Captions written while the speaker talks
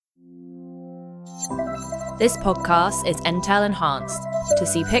This podcast is Entel enhanced. To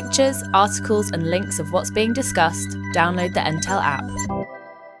see pictures, articles and links of what's being discussed, download the Entel app.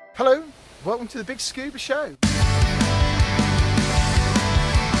 Hello, welcome to the Big Scuba Show.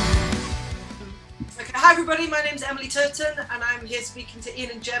 Okay, hi everybody, my name's Emily Turton and I'm here speaking to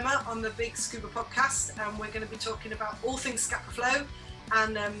Ian and Gemma on the Big Scuba podcast, and we're going to be talking about all things Scapa Flow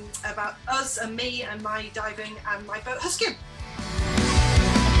and about us and me and my diving and my boat husking.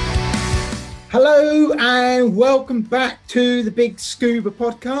 Hello and welcome back to the Big Scuba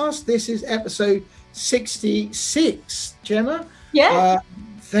podcast. This is episode 66, Gemma. Yeah.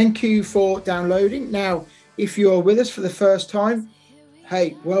 Thank you for downloading. Now, if you're with us for the first time,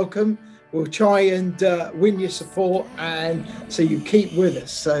 hey, welcome. We'll try and win your support, and so you keep with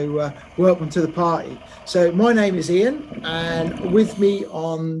us. So welcome to the party. So my name is Ian, and with me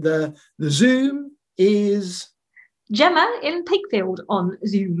on the Zoom is Gemma in Peakfield on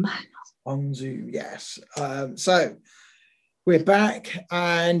Zoom. On Zoom, yes. So we're back,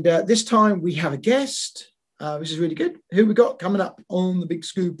 and this time we have a guest, which is really good. Who we got coming up on the Big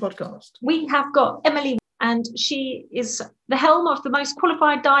Scuba podcast? We have got Emily, and she is the helm of the most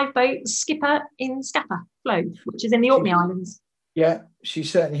qualified dive boat skipper in Scapa Flow, which is in the Orkney Islands. Yeah, she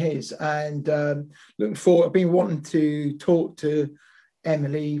certainly is. And looking forward, I've been wanting to talk to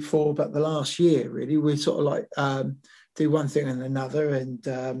Emily for about the last year, really. We're sort of like do one thing and another, and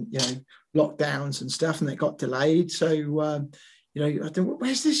lockdowns and stuff, and they got delayed. So I think,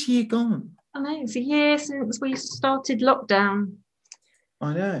 where's this year gone? I know, it's a year since we started lockdown.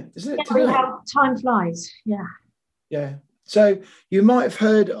 I know, isn't it? Yeah, how time flies. Yeah. So you might have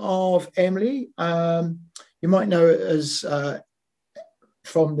heard of Emily. You might know it as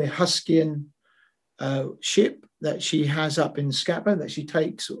from the Huskian ship that she has up in Scapa, that she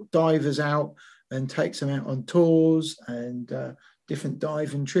takes divers out and takes them out on tours and different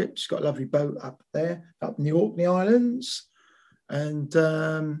diving trips. She's got a lovely boat up there, up in the Orkney Islands. And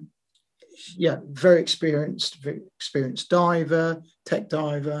very experienced diver, tech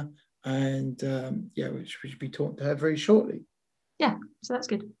diver. And we should be talking to her very shortly. Yeah, so that's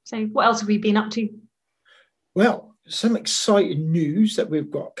good. So what else have we been up to? Well, some exciting news that we've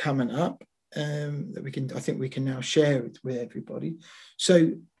got coming up that I think we can now share with everybody.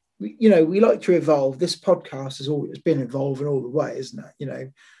 So, we like to evolve. This podcast has always been evolving all the way, isn't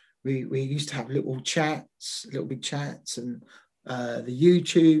it? We used to have little big chats, and the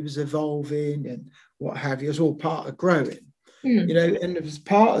YouTube's evolving and what have you. It's all part of growing, and as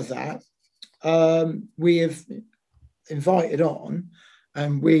part of that, we have invited on,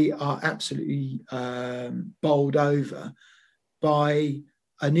 and we are absolutely bowled over by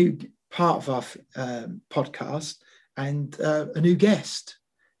a new part of our podcast and a new guest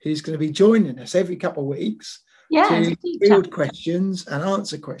who's going to be joining us every couple of weeks to field questions and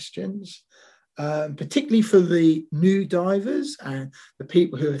answer questions, particularly for the new divers and the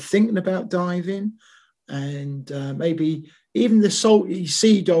people who are thinking about diving, and maybe even the salty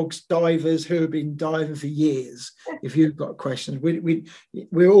sea dogs divers who have been diving for years. If you've got questions,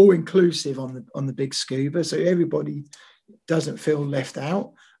 we're all inclusive on the Big Scuba, so everybody doesn't feel left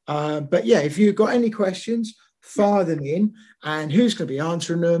out. But if you've got any questions, fire them in, and who's going to be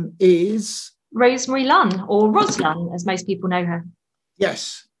answering them is Rosemary Lunn, or Ros Lunn, as most people know her.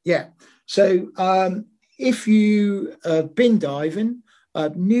 Yes, yeah. So if you have been diving,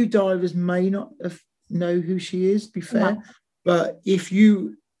 new divers may not know who she is, to be fair. No. But if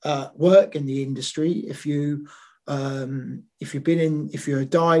you work in the industry, if you're a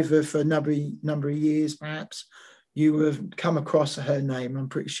diver for a number of years, perhaps you have come across her name, I'm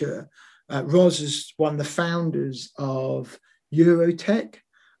pretty sure. Ros is one of the founders of Eurotech.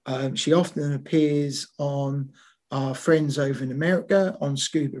 She often appears on our friends over in America on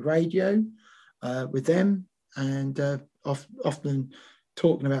Scuba Radio with them, and often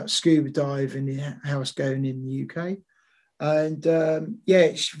talking about scuba diving and how it's going in the UK. And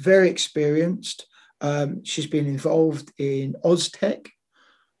she's very experienced. She's been involved in Oztech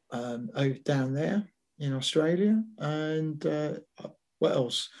over down there in Australia, and what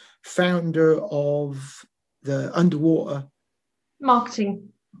else? Founder of the underwater marketing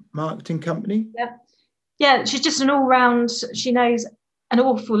company. Yeah, she's just an all-round. She knows an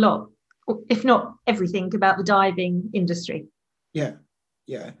awful lot, if not everything, about the diving industry. Yeah.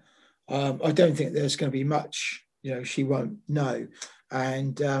 I don't think there's going to be much she won't know,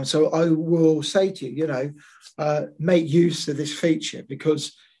 and so I will say to you, make use of this feature,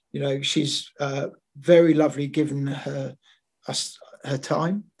 because she's very lovely, given us her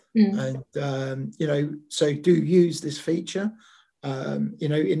time. And so do use this feature, and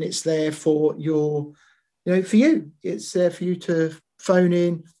it's there for your for you. It's there for you to phone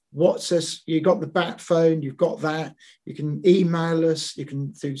in, WhatsApp, you got the bat phone, you've got that. You can email us, you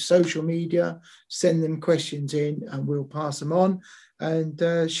can through social media, send them questions in and we'll pass them on,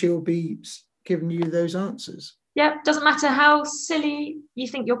 and she'll be giving you those answers. Yeah, doesn't matter how silly you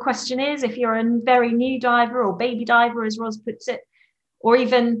think your question is, if you're a very new diver or baby diver, as Ros puts it, or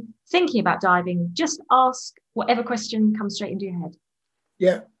even thinking about diving, just ask whatever question comes straight into your head.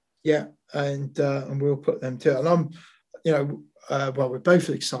 Yeah, and we'll put them to it. And I'm, well, we're both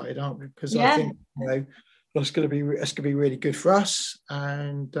excited, aren't we? Because I think that's going to be really good for us,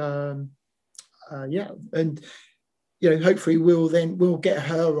 and and hopefully we'll get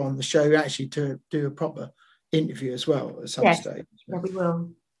her on the show actually to do a proper interview as well at some stage. Yeah, we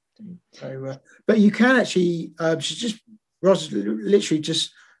will. So, but you can actually, Ros literally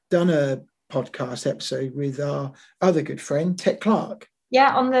just done a podcast episode with our other good friend Tech Clark.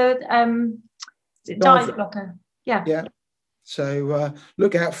 Yeah, on the dive blocker. Yeah. So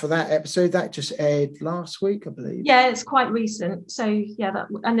look out for that episode. That just aired last week, I believe. Yeah, it's quite recent. So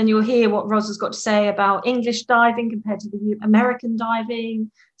and then you'll hear what Ros has got to say about English diving compared to the American diving.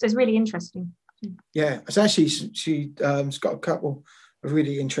 So it's really interesting. Yeah, it's actually she's got a couple of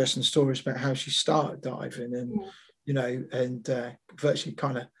really interesting stories about how she started diving, and and virtually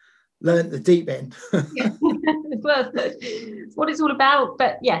kind of learned the deep end. Well, it's what it's all about.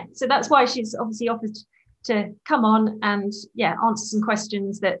 But yeah, so that's why she's obviously offered to come on and answer some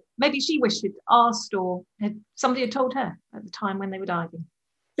questions that maybe she wished she'd asked or somebody had told her at the time when they were diving.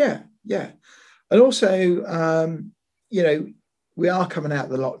 Yeah, and also we are coming out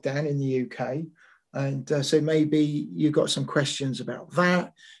of the lockdown in the UK, and so maybe you've got some questions about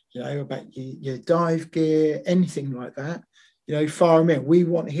that, about your dive gear, anything like that. Fire them in. We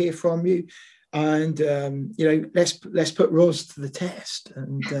want to hear from you, and let's put Ros to the test,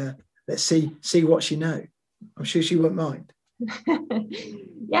 and let's see what she knows. I'm sure she won't mind.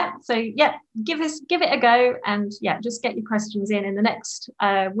 So give it a go, and just get your questions in the next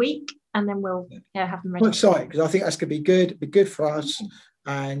week, and then we'll have them ready. I'm excited because I think that's going to be good. Be good for us,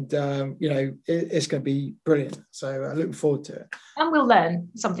 and it's going to be brilliant. So I'm looking forward to it. And we'll learn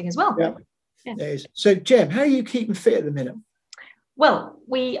something as well. Yeah. It is. So Jem, how are you keeping fit at the minute? Well,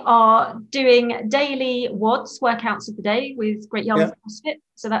 we are doing daily WODs, workouts of the day, with Great Yarmouth CrossFit.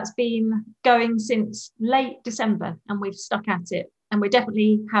 So that's been going since late December, and we've stuck at it, and we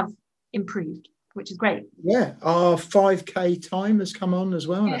definitely have improved, which is great. Yeah, our 5K time has come on as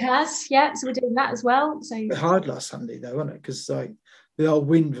well. It has, yeah. So we're doing that as well. So a bit hard last Sunday though, wasn't it? Because the old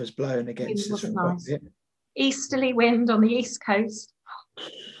wind was blowing against us. Wasn't nice. Easterly wind on the east coast.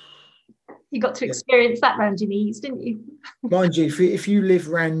 You got to experience that round your knees, didn't you? Mind you, if you live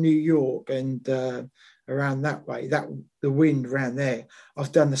around New York and around that way, the wind around there,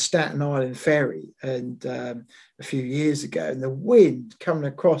 I've done the Staten Island ferry and a few years ago, and the wind coming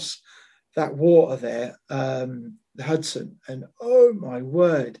across that water there, the Hudson, and oh my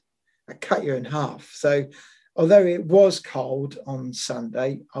word, it cut you in half. So although it was cold on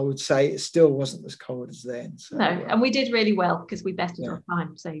Sunday, I would say it still wasn't as cold as then. So, no, and we did really well because we bettered our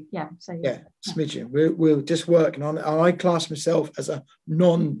time. So smidgen. We're just working on it. I class myself as a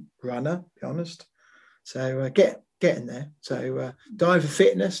non-runner, to be honest. So getting there. So diver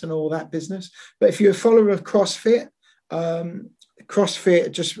fitness and all that business. But if you're a follower of CrossFit,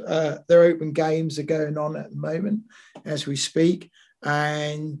 just their open games are going on at the moment as we speak,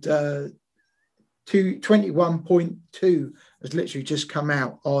 and 21.2 has literally just come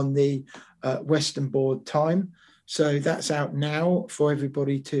out on the Western Board time. So that's out now for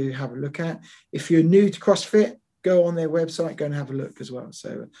everybody to have a look at. If you're new to CrossFit, go on their website, go and have a look as well.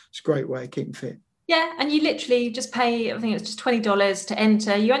 So it's a great way of keeping fit. Yeah, and you literally just pay, I think it's just $20 to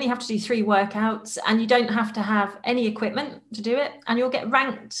enter. You only have to do 3 workouts, and you don't have to have any equipment to do it, and you'll get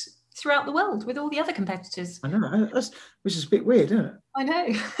ranked throughout the world with all the other competitors. I know, which is a bit weird, isn't it? I know.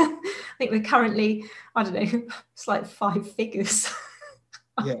 I think we're currently, I don't know, it's like 5 figures.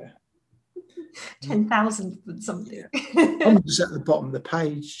 Yeah. 10,000 and something. Yeah. I'm just at the bottom of the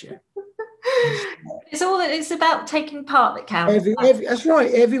page, yeah. It's about taking part that counts. That's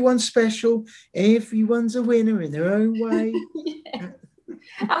right. Everyone's special. Everyone's a winner in their own way. Yeah.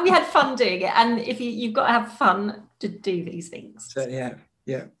 And we had fun doing it. And if you've got to have fun to do these things. So,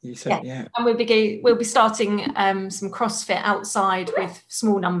 yeah, you said, yeah. And we'll be starting some CrossFit outside with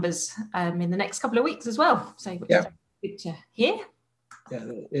small numbers in the next couple of weeks as well. So good to hear. Yeah,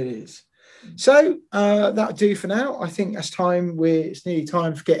 it is. So that'll do for now. I think it's nearly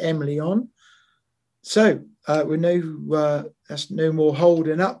time to get Emily on. So that's no more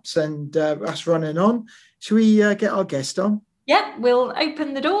holding ups and us running on. Should we get our guest on? Yeah, we'll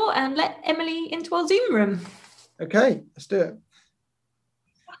open the door and let Emily into our Zoom room. Okay, let's do it.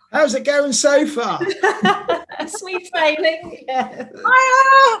 How's it going so far? Smooth sailing. Yeah.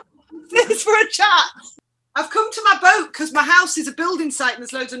 This is for a chat. I've come to my boat because my house is a building site and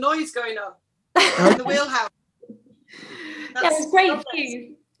there's loads of noise going on in the wheelhouse. Yeah, it's great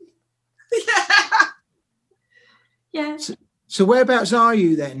view. Yeah. Yeah. So whereabouts are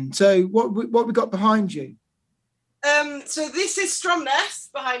you then? So what we got behind you? So this is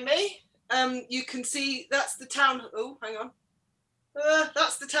Stromness behind me. You can see that's the town. Oh, hang on.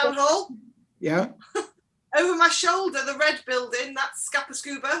 That's the town hall. Yeah. Over my shoulder, the red building, that's Scapa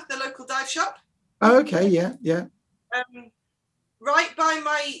Scuba, the local dive shop. Oh, okay. Yeah. Yeah. Right by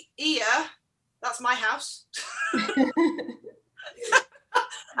my ear, that's my house.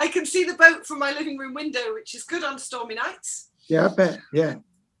 I can see the boat from my living room window, which is good on stormy nights. Yeah, I bet. Yeah.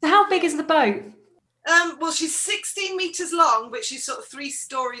 So how big is the boat? Well, she's 16 meters long, but she's sort of 3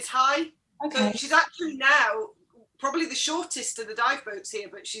 stories high. Okay. So she's actually now probably the shortest of the dive boats here,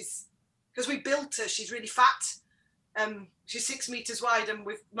 but because we built her, she's really fat. She's 6 meters wide, and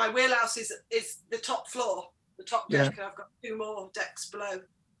with my wheelhouse is the top floor, the top deck, and I've got 2 more decks below.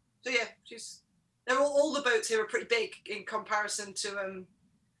 So yeah, they're all the boats here are pretty big in comparison to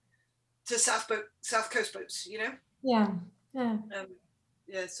South Coast boats, you know. Yeah. Yeah.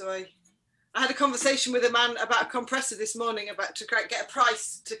 Yeah. So I had a conversation with a man about a compressor this morning, about to get a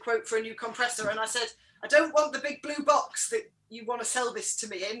price to quote for a new compressor, and I said, I don't want the big blue box that you want to sell this to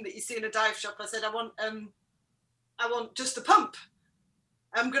me in, that you see in a dive shop. I said, I want just the pump.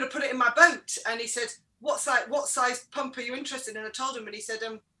 I'm going to put it in my boat. And he said, what size pump are you interested in? I told him, and he said,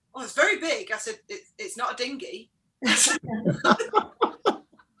 oh, it's very big. I said, it's not a dinghy. It's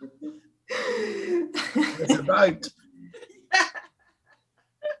a boat.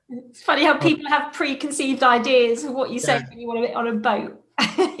 It's funny how people have preconceived ideas of what you say when you want to be on a boat.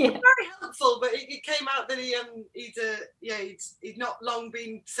 Yeah. Very helpful, but it came out that he'd not long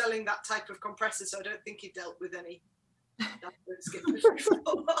been selling that type of compressor, so I don't think he dealt with any.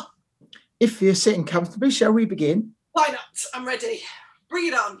 If you're sitting comfortably, shall we begin? Why not? I'm ready. Bring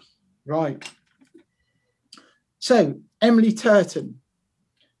it on. Right. So, Emily Turton.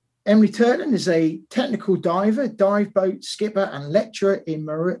 Emily Turton is a technical diver, dive boat skipper and lecturer in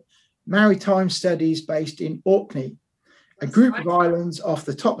maritime studies based in Orkney, a group of islands off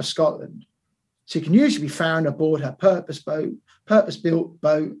the top of Scotland. She can usually be found aboard her purpose-built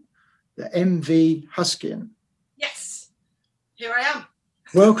boat, the MV Huskian. Yes, here I am.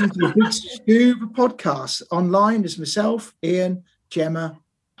 Welcome to the Big Scuba podcast. Online is myself, Ian, Gemma,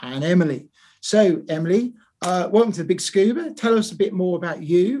 and Emily. So, Emily, welcome to the Big Scuba. Tell us a bit more about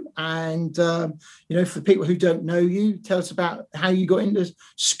you, and for people who don't know you, tell us about how you got into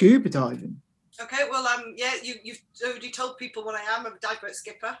scuba diving. Okay, well, you've already told people what I am. I'm a dive boat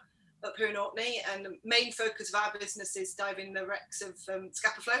skipper up here in Orkney, and the main focus of our business is diving the wrecks of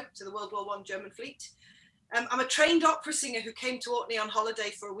Scapa Flow, so the World War I German fleet. I'm a trained opera singer who came to Orkney on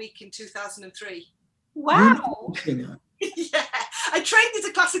holiday for a week in 2003. Wow. Yeah, I trained as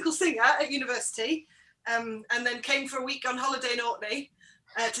a classical singer at university, and then came for a week on holiday in Orkney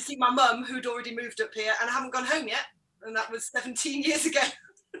to see my mum, who'd already moved up here, and I haven't gone home yet, and that was 17 years ago.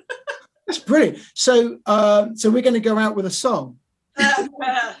 That's brilliant. So we're going to go out with a song.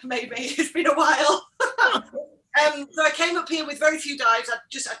 Maybe it's been a while. So I came up here with very few dives. I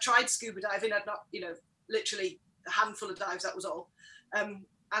tried scuba diving. I'd not, literally a handful of dives. That was all. And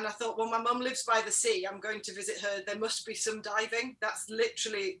I thought, well, my mum lives by the sea. I'm going to visit her. There must be some diving. That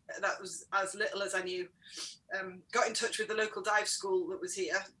was as little as I knew. Got in touch with the local dive school that was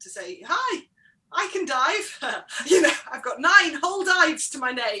here to say, hi, I can dive. I've got 9 whole dives to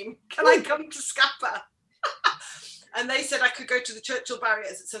my name. Can I come to Scapa? And they said I could go to the Churchill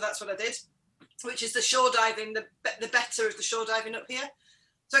Barriers. So that's what I did, which is the shore diving, the better of the shore diving up here.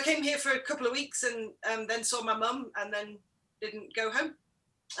 So I came here for a couple of weeks and then saw my mum and then didn't go home.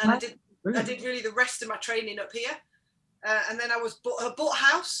 And I did really the rest of my training up here. And then I bought a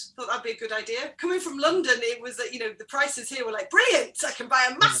house, thought that'd be a good idea. Coming from London, it was that, the prices here were like, brilliant, I can buy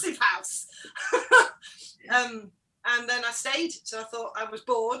a massive house. And then I stayed. So I thought I was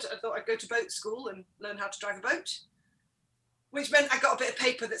bored. I thought I'd go to boat school and learn how to drive a boat, which meant I got a bit of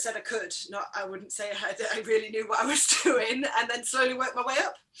paper that said I could. I wouldn't say I really knew what I was doing, and then slowly worked my way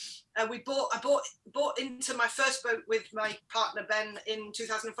up. I bought into my first boat with my partner Ben in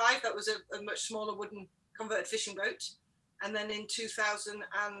 2005. That was a much smaller wooden converted fishing boat. And then in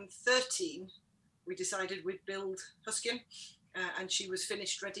 2013, we decided we'd build Huskian, and she was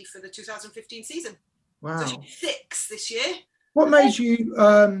finished ready for the 2015 season. Wow. So she's 6 this year. What made you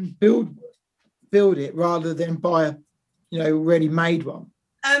build it rather than buy a ready-made one?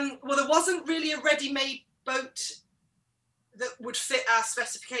 Well, there wasn't really a ready-made boat that would fit our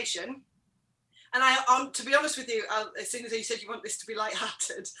specification. And to be honest with you, as soon as you said you want this to be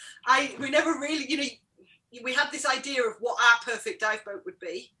light-hearted, we never really, we had this idea of what our perfect dive boat would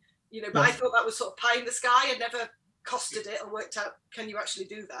be, but I thought that was sort of pie in the sky. I never costed it or worked out, can you actually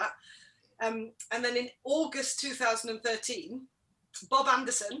do that? And then in August 2013, Bob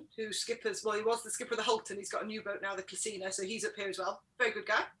Anderson, he was the skipper of the Holton. He's got a new boat now, the Casino, so he's up here as well. Very good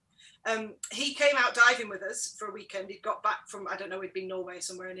guy. He came out diving with us for a weekend. He'd got back from, I don't know, he'd been Norway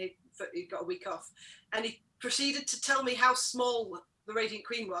somewhere, and he'd got a week off. And he proceeded to tell me how small the Radiant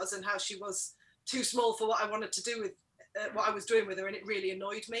Queen was and how she was too small for what I wanted to do with what I was doing with her, and it really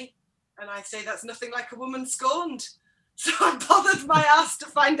annoyed me. And I say, that's nothing like a woman scorned. So I bothered my ass to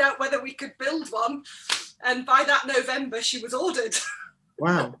find out whether we could build one. And by that November, she was ordered.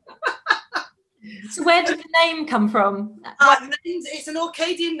 Wow. So where did the name come from? It's an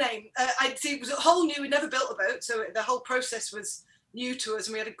Orcadian name. It was a whole new, we never built a boat, so the whole process was new to us.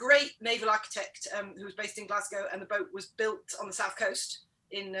 And we had a great naval architect who was based in Glasgow, and the boat was built on the south coast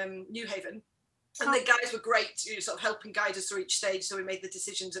in New Haven. And the guys were great, sort of helping guide us through each stage, so we made the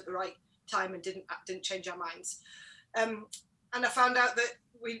decisions at the right time and didn't change our minds. And I found out that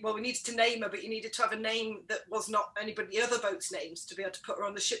we needed to name her, but you needed to have a name that was not anybody other boats' names to be able to put her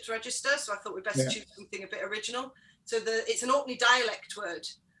on the ship's register. So I thought we'd best choose something a bit original. So it's an Orkney dialect word.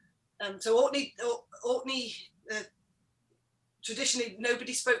 So Orkney traditionally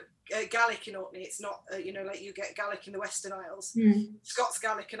nobody spoke Gaelic in Orkney. It's not like you get Gaelic in the Western Isles, Scots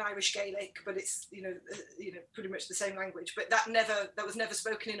Gaelic and Irish Gaelic, but it's pretty much the same language. But that was never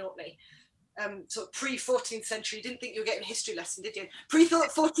spoken in Orkney. Sort of pre-14th century, you didn't think you were getting a history lesson, did you?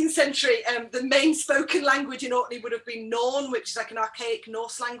 Pre-14th century, the main spoken language in Orkney would have been Norn, which is like an archaic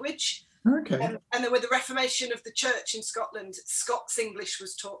Norse language. Okay. And then with the Reformation of the Church in Scotland, Scots English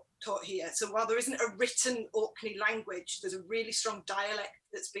was taught here. So while there isn't a written Orkney language, there's a really strong dialect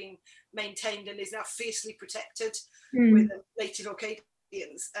that's been maintained and is now fiercely protected with the native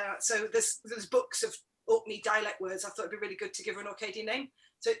Orcadians. So there's books of Orkney dialect words. I thought it'd be really good to give her an Orcadian name.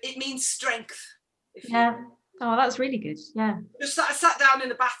 So it means strength. Oh, that's really good. Yeah. I sat down in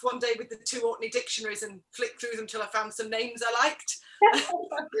the bath one day with the two Orkney dictionaries and flicked through them till I found some names I liked.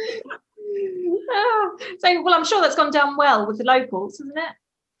 Well, I'm sure that's gone down well with the locals, isn't it?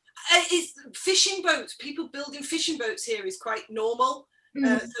 It's fishing boats. People building fishing boats here is quite normal.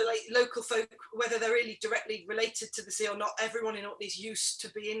 So like local folk, whether they're really directly related to the sea or not, everyone in Orkney is used to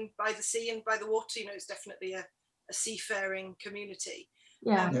being by the sea and by the water. It's definitely a seafaring community.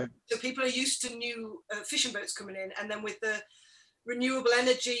 So people are used to new fishing boats coming in, and then with the renewable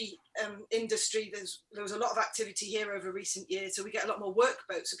energy industry, there was a lot of activity here over recent years, so we get a lot more work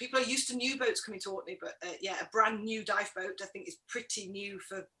boats. So people are used to new boats coming to Orkney, but a brand new dive boat I think is pretty new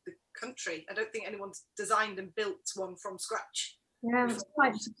for the country. I don't think anyone's designed and built one from scratch. Yeah, it's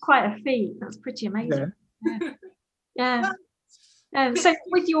quite a feat. That's pretty amazing. Yeah. So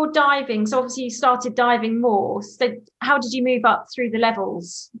with your diving, so obviously you started diving more. So how did you move up through the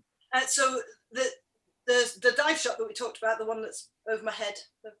levels? So the dive shop that we talked about, the one that's over my head,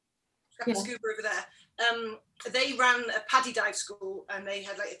 the scuba over there, they ran a paddy dive school, and they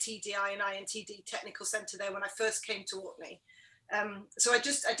had like a TDI and INTD technical centre there when I first came to Orkney. So I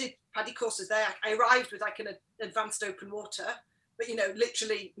did paddy courses there. I arrived with like an advanced open water, but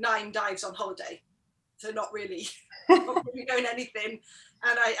literally 9 dives on holiday. So not really doing anything.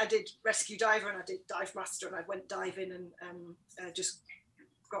 And I did rescue diver and I did dive master, and I went diving and just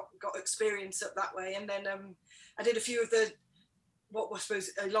got experience up that way. And then I did a few of the, what I suppose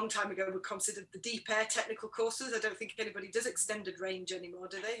a long time ago were considered the deep air technical courses. I don't think anybody does extended range anymore,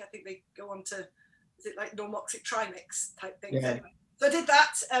 do they? I think they go on to, is it like normoxic trimix type things? Anyway. So I did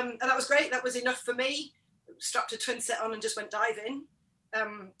that, and that was great. That was enough for me. Strapped a twin set on and just went diving.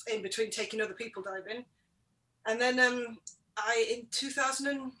 In between taking other people diving. And then I, in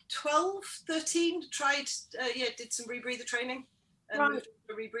 2012, 13, did some rebreather training and moved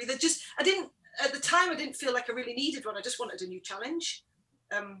to a rebreather. At the time, I didn't feel like I really needed one. I just wanted a new challenge.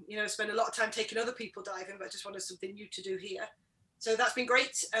 I spent a lot of time taking other people diving, but I just wanted something new to do here. So that's been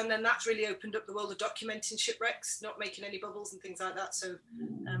great. And then that's really opened up the world of documenting shipwrecks, not making any bubbles and things like that. So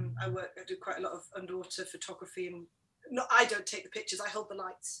I do quite a lot of underwater photography, and I don't take the pictures, I hold the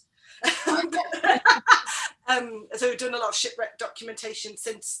lights. So we've done a lot of shipwreck documentation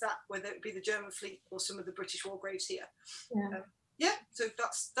since that, whether it be the German fleet or some of the British war graves here. So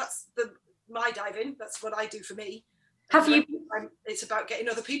that's my diving. That's what I do for me. It's about getting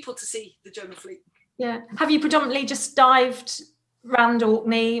other people to see the German fleet. Yeah. Have you predominantly just dived around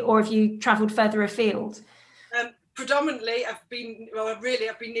Orkney, or have you travelled further afield? Predominantly, I've been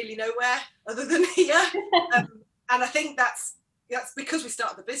nearly nowhere other than here. And I think that's that's because we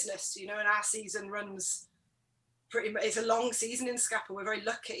started the business, and our season runs pretty much, it's a long season in Scapa. We're very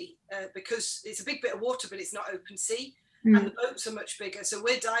lucky because it's a big bit of water, but it's not open sea, and the boats are much bigger. So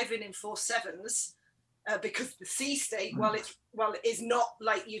we're diving in 4.7s because the sea state, while it is not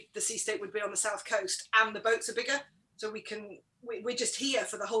like the sea state would be on the south coast, and the boats are bigger, so we're just here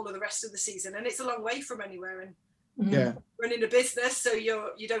for the whole of the rest of the season, and it's a long way from anywhere. And running a business, so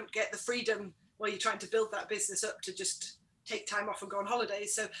you don't get the freedom while you're trying to build that business up to just take time off and go on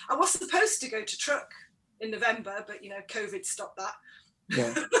holidays. So I was supposed to go to Truck in November, but COVID stopped that.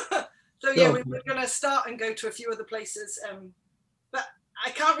 Yeah. So we're going to start and go to a few other places. But I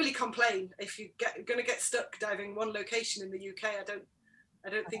can't really complain if you're going to get stuck diving one location in the UK. I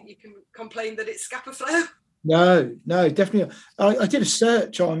don't think you can complain that it's Scapa Flow. No, definitely. I did a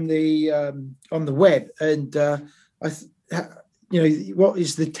search on the web, and what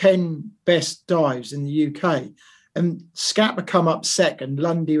is the 10 best dives in the UK, and Scapa come up second,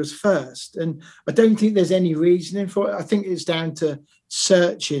 Lundy was first, and I don't think there's any reasoning for it. I think it's down to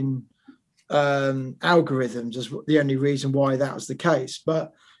searching algorithms as the only reason why that was the case.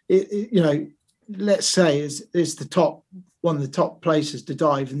 But let's say it's the top, one of the top places to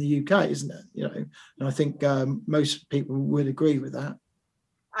dive in the UK, isn't it? And I think most people would agree with that.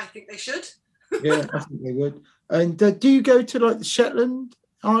 I think they should. Yeah, I think they would. And do you go to like the Shetland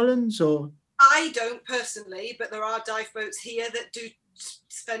Islands or? I don't personally, but there are dive boats here that do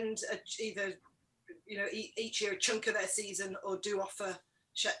spend either each year a chunk of their season, or do offer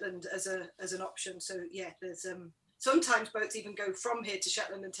Shetland as an option. So there's sometimes boats even go from here to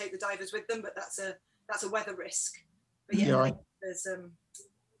Shetland and take the divers with them, but that's a weather risk. But there's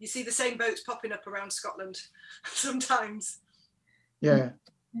you see the same boats popping up around Scotland sometimes. Yeah.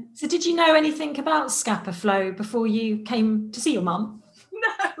 So did you know anything about Scapa Flow before you came to see your mum?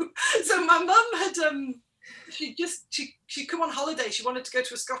 No. So my mum had she come on holiday. She wanted to go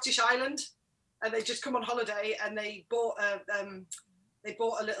to a Scottish island, and they just come on holiday, and they bought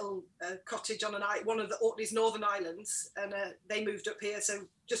a little cottage on one of the Orkney's northern islands, and they moved up here. So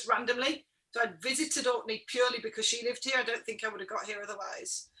just randomly. So I visited Orkney purely because she lived here. I don't think I would have got here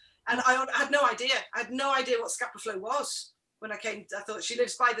otherwise. And I had no idea. I had no idea what Scapa Flow was when I came. I thought she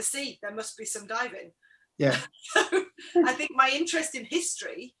lives by the sea. There must be some diving. Yeah. So I think my interest in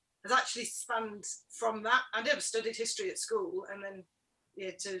history has actually spanned from that. I never studied history at school, and then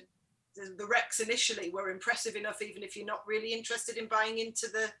the wrecks initially were impressive enough, even if you're not really interested in buying into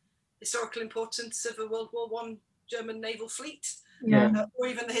the historical importance of a World War I German naval fleet, or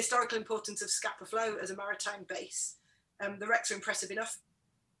even the historical importance of Scapa Flow as a maritime base. The wrecks are impressive enough,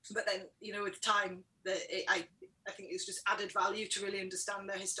 but then with time, I think it's just added value to really understand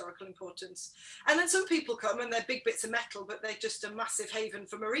their historical importance. And then some people come and they're big bits of metal, but they're just a massive haven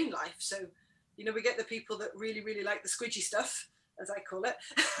for marine life. So, we get the people that really, really like the squidgy stuff, as I call it.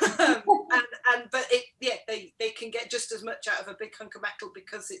 But they can get just as much out of a big hunk of metal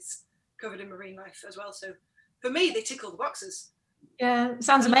because it's covered in marine life as well. So for me, they tick all the boxes. Yeah,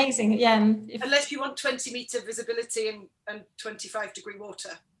 sounds amazing. Yeah. Unless you want 20-meter visibility and 25-degree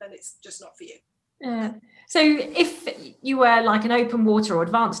water, then it's just not for you. Yeah. So if you were like an open water or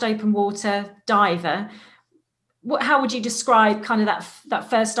advanced open water diver, how would you describe kind of that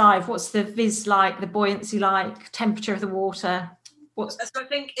first dive? What's the vis like, the buoyancy like, temperature of the water? So I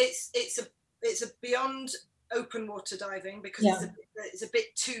think it's a beyond open water diving because it's a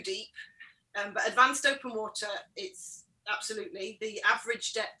bit too deep. But advanced open water, it's absolutely the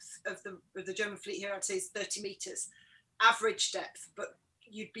average depth of the German fleet here, I'd say, is 30 meters, average depth. But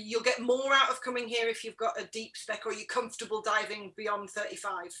you'll get more out of coming here if you've got a deep spec or you're comfortable diving beyond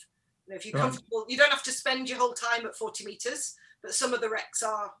 35. If you're comfortable, you don't have to spend your whole time at 40 meters, but some of the wrecks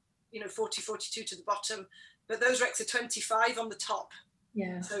are 40, 42 to the bottom, but those wrecks are 25 on the top.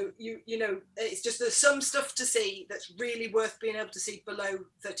 Yeah. So it's just there's some stuff to see that's really worth being able to see below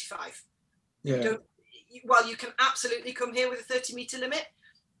 35. Yeah. While you can absolutely come here with a 30-meter limit,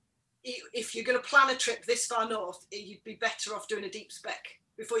 if you're going to plan a trip this far north, you'd be better off doing a deep spec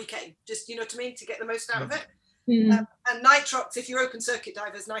before you came. Just, you know what I mean, to get the most out of it. Mm. And nitrox, if you're open circuit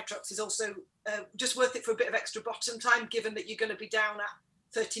divers, nitrox is also just worth it for a bit of extra bottom time, given that you're going to be down at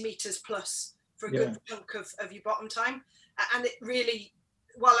 30 meters plus for a good chunk of your bottom time. And it really,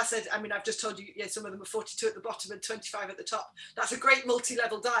 while I said, I've just told you, some of them are 42 at the bottom and 25 at the top. That's a great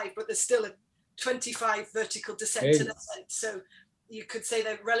multi-level dive, but there's still a 25 vertical descent and ascent. So you could say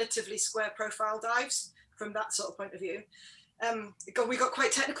they're relatively square profile dives from that sort of point of view. God, we got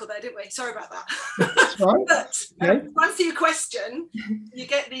quite technical there, didn't we? Sorry about that. That's right. But to answer your question, you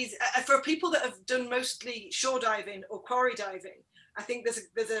get these for people that have done mostly shore diving or quarry diving. I think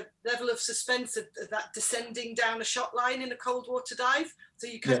there's a level of suspense of that descending down a shot line in a cold water dive. So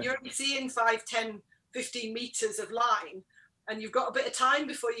you're only seeing 5, 10, 15 meters of line, and you've got a bit of time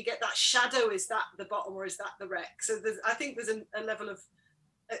before you get that shadow. Is that the bottom or is that the wreck? So I think there's a level of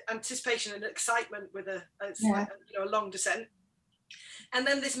anticipation and excitement with a long descent. And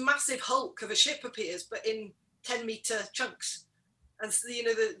then this massive hulk of a ship appears, but in 10-meter chunks. And so,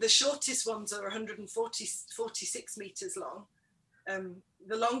 the shortest ones are 146 meters long.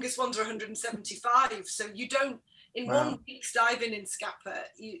 The longest ones are 175. So you don't, in 1 week's diving in Scapa,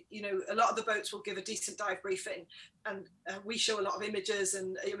 a lot of the boats will give a decent dive briefing, and we show a lot of images.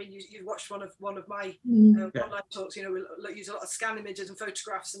 And I mean, you watched one of my online talks. We use a lot of scan images and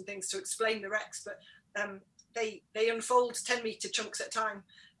photographs and things to explain the wrecks, but they unfold 10-meter chunks at a time.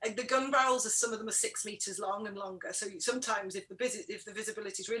 And the gun barrels some of them are 6 meters long and longer. So sometimes if the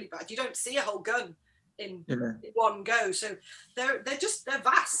visibility is really bad, you don't see a whole gun in one go. So they're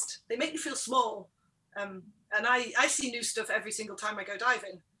vast. They make you feel small. And I see new stuff every single time I go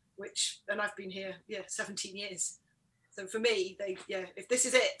diving, and I've been here 17 years. So for me, if this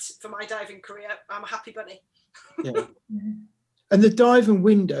is it for my diving career, I'm a happy bunny. Yeah. And the diving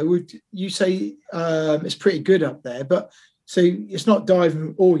window, would you say it's pretty good up there? But so it's not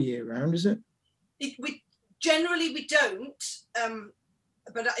diving all year round, is it? We generally don't,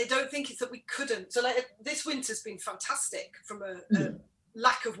 but I don't think it's that we couldn't. So this winter's been fantastic from a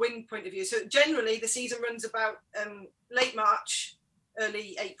lack of wind point of view. So generally the season runs about late March,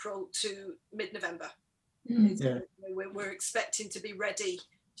 early April to mid-November. We're expecting to be ready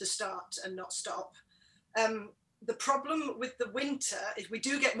to start and not stop. The problem with the winter is we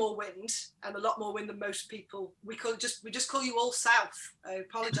do get more wind, and a lot more wind than most people. We just call you all south. I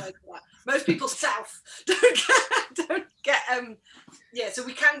apologise for that. Most people south don't get So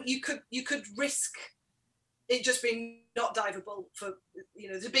you could risk it just being not diveable for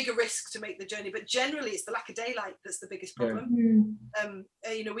there's a bigger risk to make the journey. But generally, it's the lack of daylight that's the biggest problem.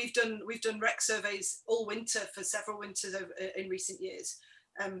 We've done wreck surveys all winter for several winters in recent years.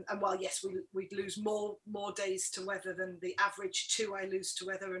 And while yes, we lose more days to weather than the average 2 I lose to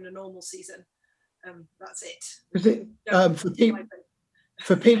weather in a normal season. That's it. Is it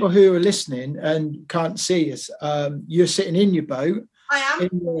for people who are listening and can't see us? You're sitting in your boat. I am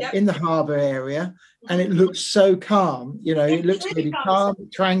in the harbour area, and it looks so calm. It looks really calm,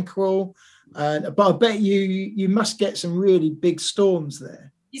 tranquil. But I bet you must get some really big storms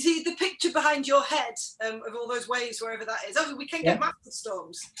there. You see the picture behind your head of all those waves, wherever that is. Oh, we can get massive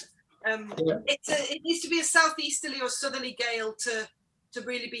storms. It needs to be a southeasterly or southerly gale to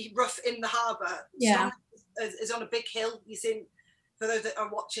really be rough in the harbour. Yeah, is on a big hill. You see, for those that are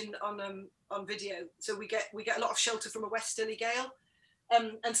watching on video, so we get a lot of shelter from a westerly gale,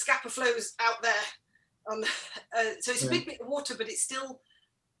 and Scapa flows out there. So it's a big bit of water, but it's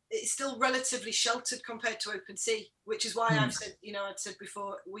still relatively sheltered compared to open sea, which is why I've said, I'd said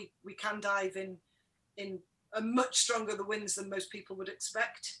before, we can dive in a much stronger the winds than most people would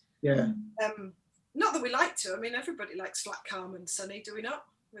expect. Yeah. Not that we like to. I mean, everybody likes flat, calm, and sunny, do we not?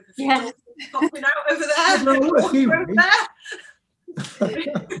 With a few dolphins popping out over there.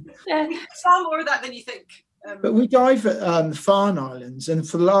 Far more of that than you think. But we dive at the Farne Islands, and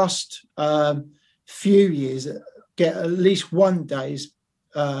for the last few years, get at least one day's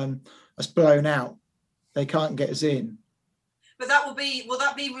us blown out. They can't get us in. But will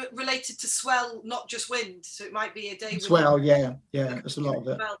that be related to swell, not just wind? So it might be a day with swell. Yeah, that's a lot of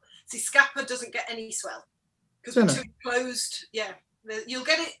it. Well, see, Scapa doesn't get any swell because we're too closed. Yeah, you'll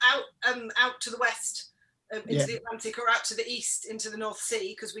get it out to the west into the Atlantic, or out to the east into the North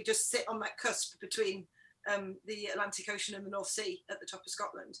Sea, because we just sit on that cusp between the Atlantic Ocean and the North Sea at the top of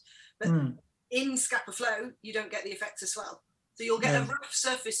Scotland. But in Scapa flow, you don't get the effects of swell. So you'll get a rough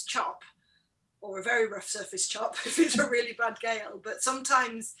surface chop, or a very rough surface chop if it's a really bad gale. But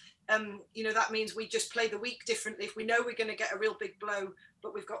sometimes, that means we just play the week differently. If we know we're going to get a real big blow,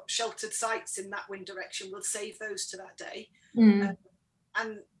 but we've got sheltered sites in that wind direction, we'll save those to that day.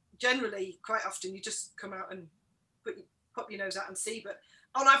 And generally, quite often, you just come out and pop your nose out and see. But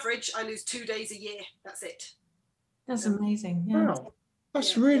on average, I lose 2 days a year. That's it. That's amazing. Yeah. Wow,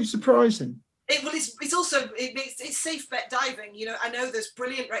 that's really surprising. It's also it's safe bet diving. I know there's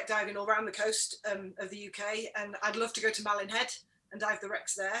brilliant wreck diving all around the coast of the UK, and I'd love to go to Malin Head and dive the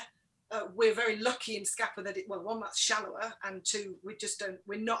wrecks there. We're very lucky in Scapa that one, that's shallower, and two,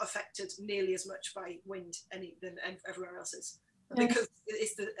 we're not affected nearly as much by wind than everywhere else is, because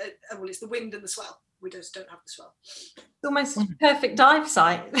it's the wind and the swell. We just don't have the swell. It's almost a perfect dive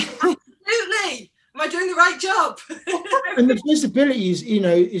site. Absolutely. Am I doing the right job? And the visibility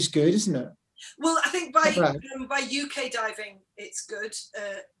is good, isn't it? Well, I think by UK diving, it's good.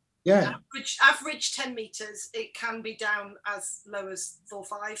 Yeah. Average 10 meters, it can be down as low as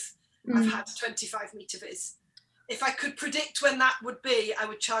 4-5. I've had 25-meter viz. If I could predict when that would be, I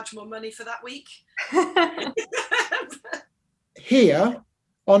would charge more money for that week. Here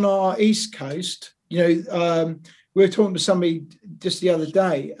on our east coast, we were talking to somebody just the other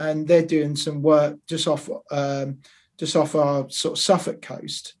day, and they're doing some work just off our sort of Suffolk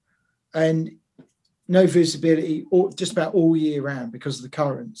coast, and no visibility just about all year round because of the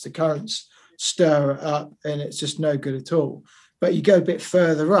currents. The currents stir it up, and it's just no good at all. But you go a bit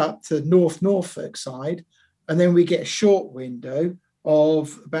further up to North Norfolk side, and then we get a short window of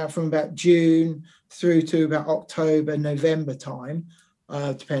from about June through to about October, November time,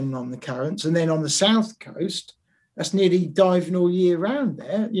 depending on the currents. And then on the south coast, that's nearly diving all year round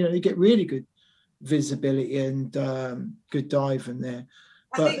there. You get really good visibility and good diving there.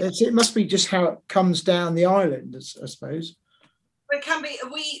 But it must be just how it comes down the island, I suppose. It can be.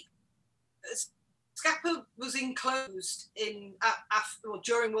 Scapa was enclosed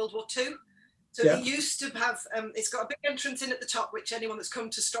during World War II. So it used to have, it's got a big entrance in at the top, which anyone that's come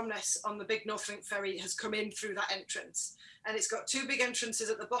to Stromness on the big Northlink ferry has come in through that entrance. And it's got 2 big entrances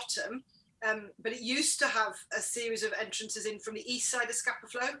at the bottom, but it used to have a series of entrances in from the east side of Scapa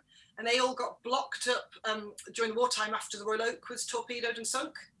Flow, and they all got blocked up during the wartime after the Royal Oak was torpedoed and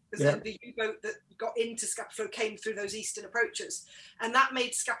sunk. Because the U-boat that got into Scapa Flow came through those eastern approaches, and that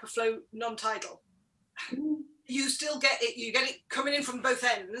made Scapa Flow non-tidal. You still get it coming in from both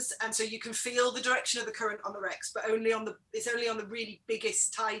ends, and so you can feel the direction of the current on the wrecks, but it's only on the really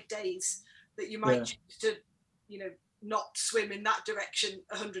biggest tide days that you might choose to not swim in that direction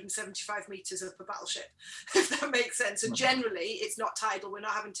 175 meters up a battleship, if that makes sense. So generally it's not tidal, we're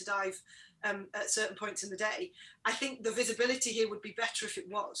not having to dive at certain points in the day. I think the visibility here would be better if it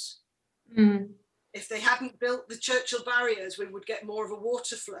was. If they hadn't built the Churchill barriers, we would get more of a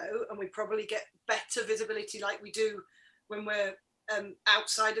water flow, and we'd probably get better visibility like we do when we're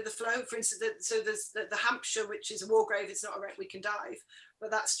outside of the flow. For instance, so there's the Hampshire, which is a war grave. It's not a wreck we can dive,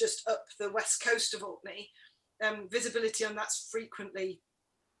 but that's just up the west coast of Orkney. Visibility on that's frequently,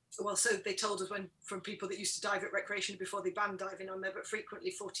 well, so they told us from people that used to dive at recreation before they banned diving on there, but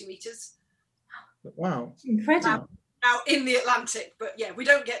frequently 40 meters. Wow. Incredible. Now in the Atlantic, but yeah, we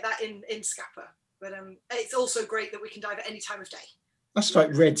don't get that in Scapa. But it's also great that we can dive at any time of day. That's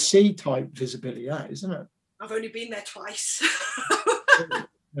like Red Sea type visibility, isn't it? I've only been there twice.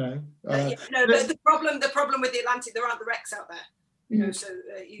 No. The problem with the Atlantic, there aren't the wrecks out there. So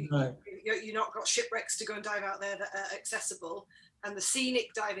you're not got shipwrecks to go and dive out there that are accessible. And the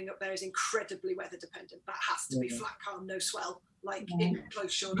scenic diving up there is incredibly weather dependent. That has to be flat, calm, no swell, like in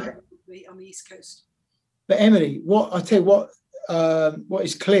close shore on the east coast. But Emily, what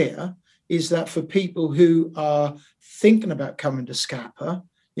is clear is that for people who are thinking about coming to Scapa,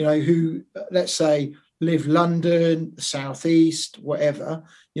 who, let's say, live London, the southeast, whatever,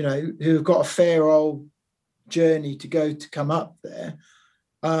 who've got a fair old journey to come up there,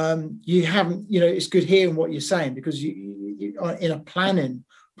 you haven't, it's good hearing what you're saying, because you in a planning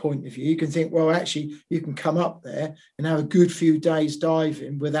point of view, you can think, well, actually, you can come up there and have a good few days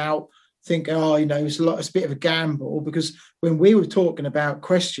diving without thinking, it's a bit of a gamble. Because when we were talking about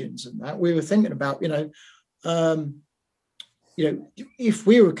questions and that, we were thinking about, if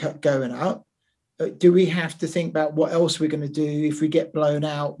we were going up, do we have to think about what else we're going to do if we get blown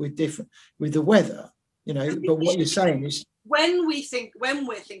out with the weather? But what you're saying is when we're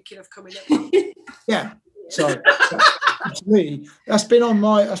thinking of coming up. Yeah. So absolutely, that's been on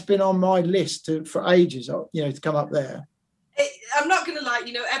my list for ages. To come up there. I'm not going to lie.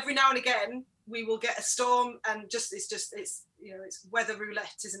 Every now and again we will get a storm, and it's weather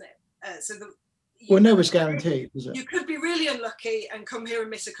roulette, isn't it? No one's guaranteed, is it? You could be really unlucky and come here and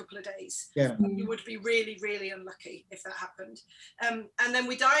miss a couple of days. Yeah. You would be really, really unlucky if that happened. And then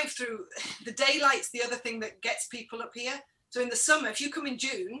we dive through the daylight's the other thing that gets people up here. So in the summer, if you come in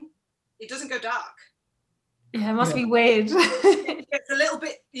June, it doesn't go dark. Yeah, it must be weird. It gets a little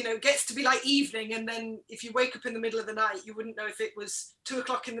bit, gets to be like evening, and then if you wake up in the middle of the night, you wouldn't know if it was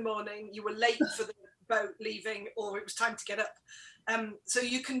 2:00 in the morning, you were late for the boat leaving, or it was time to get up. So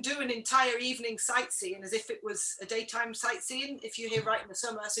you can do an entire evening sightseeing as if it was a daytime sightseeing if you're here right in the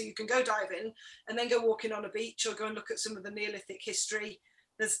summer. So you can go diving and then go walking on a beach, or go and look at some of the Neolithic history.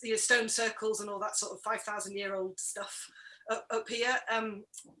 There's stone circles and all that sort of 5,000-year-old stuff up here.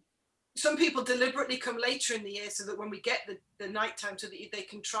 Some people deliberately come later in the year so that when we get the nighttime, so that they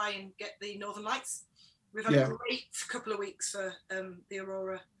can try and get the Northern Lights. We've had a great couple of weeks for the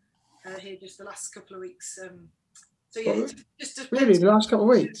Aurora here, just the last couple of weeks. So yeah, really, the last couple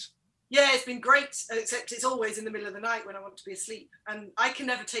of weeks. Yeah, it's been great, except it's always in the middle of the night when I want to be asleep, and I can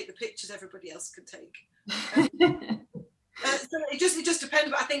never take the pictures everybody else can take. So it just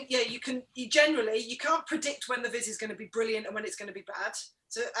depends, but I think you can't predict when the visit is going to be brilliant and when it's going to be bad.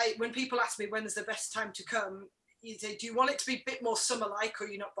 So when people ask me when's the best time to come, you say, do you want it to be a bit more summer-like, or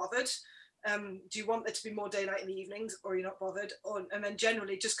you're not bothered? Do you want there to be more daylight in the evenings, or you're not bothered? And then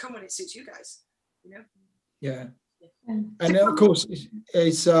generally just come when it suits you guys, you know? Yeah. And of course,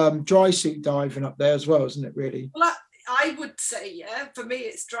 it's dry suit diving up there as well, isn't it, really? Well, I would say, yeah, for me,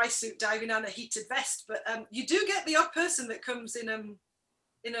 it's dry suit diving and a heated vest, but you do get the odd person that comes in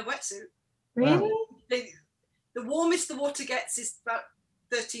a wetsuit. Really? Wow. The warmest the water gets is about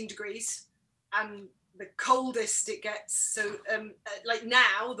 13 degrees, and the coldest it gets, so like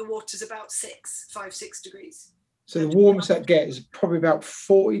now the water's about 5-6 degrees. So the warmest that gets is probably about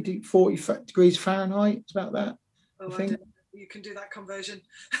 40 degrees Fahrenheit. It's about that. Oh, I think you can do that conversion.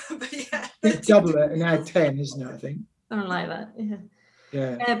 But yeah, double it and add 10, isn't it? I think Something like that.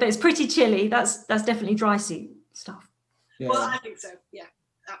 Yeah. But it's pretty chilly. That's definitely dry suit stuff. Yeah. Well, I think so. Yeah,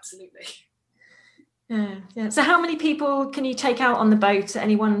 absolutely. Yeah. So how many people can you take out on the boat at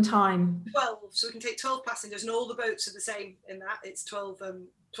any one time? 12. So we can take 12 passengers, and all the boats are the same in that. It's 12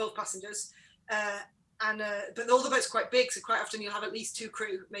 passengers. But all the boats are quite big, so quite often you'll have at least 2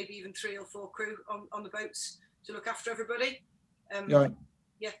 crew, maybe even 3 or 4 crew on the boats to look after everybody. Right.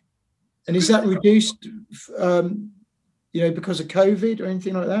 Yeah. And is that reduced, because of COVID or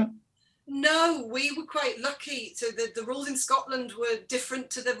anything like that? No, we were quite lucky. So the rules in Scotland were different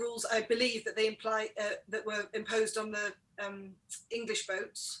to the rules, I believe, that that were imposed on the English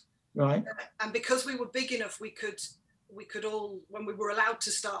boats. Right. And because we were big enough, we could all, when we were allowed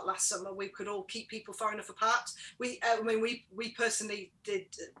to start last summer, we could all keep people far enough apart. We personally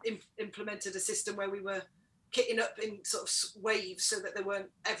implemented a system where we were kitting up in sort of waves so that there weren't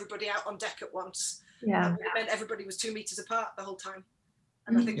everybody out on deck at once. Yeah. It meant everybody was 2 meters apart the whole time.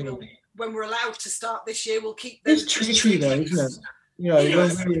 And I think when we're allowed to start this year, we'll keep those. It's tricky though, isn't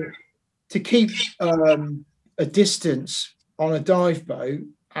it? To keep a distance on a dive boat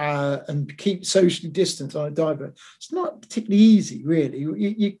and keep socially distanced on a dive boat, it's not particularly easy, really.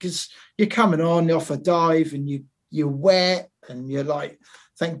 Because you're coming on off a dive and you're wet and you're like,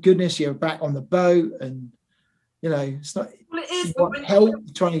 thank goodness you're back on the boat, and it's not. Well, it is. You want help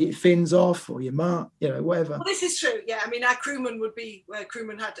trying to get your fins off or your mark, whatever. Well, this is true. Yeah, I mean, our crewmen we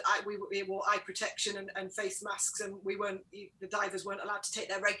wore eye protection and face masks, and the divers weren't allowed to take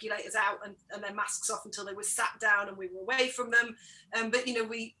their regulators out and their masks off until they were sat down and we were away from them. But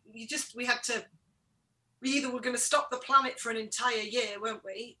we either were going to stop the planet for an entire year, weren't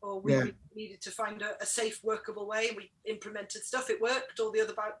we? Or we needed to find a safe, workable way. And we implemented stuff. It worked. All the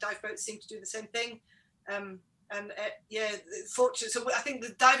other dive boats seemed to do the same thing. Fortunately, so I think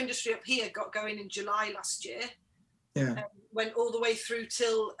the dive industry up here got going in July last year. Yeah. Went all the way through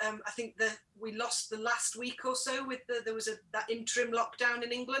till I think we lost the last week or so with there was that interim lockdown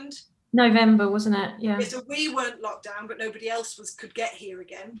in England. November, wasn't it? Yeah. So we weren't locked down, but nobody else could get here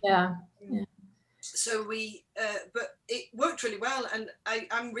again. Yeah. So but it worked really well, and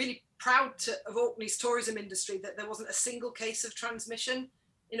I'm really proud of Orkney's tourism industry that there wasn't a single case of transmission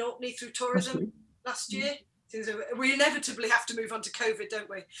in Orkney through tourism last year. So we inevitably have to move on to COVID, don't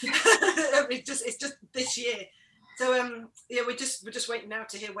we? It's just this year. So we're just waiting now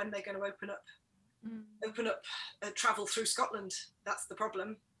to hear when they're going to open up travel through Scotland. That's the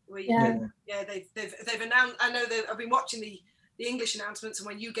problem. They've announced. I know I've been watching the English announcements and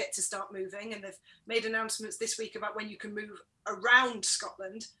when you get to start moving, and they've made announcements this week about when you can move around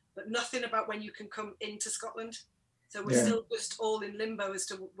Scotland, but nothing about when you can come into Scotland. So we're still just all in limbo as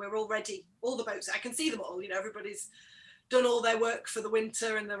to we're all ready. All the boats, I can see them all. Everybody's done all their work for the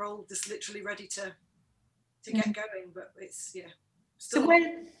winter, and they're all just literally ready to get going. But it's still. So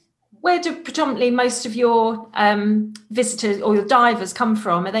where do predominantly most of your visitors or your divers come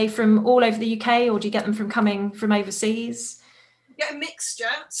from? Are they from all over the UK, or do you get them coming from overseas? Get a mixture.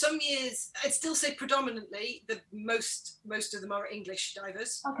 Some years, I'd still say predominantly most of them are English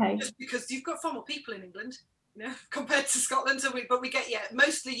divers. Okay. Just because you've got far more people in England, compared to Scotland. So we get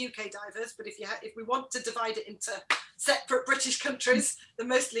mostly UK divers. But if we want to divide it into separate British countries, then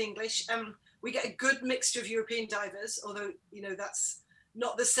mostly English. We get a good mixture of European divers, although that's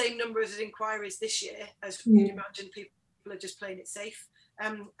not the same number as inquiries this year as you'd imagine. People are just playing it safe.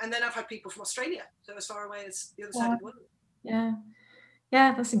 And then I've had people from Australia, so as far away as the other side of the world. Yeah,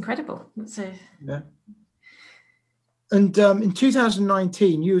 that's incredible. Yeah. And in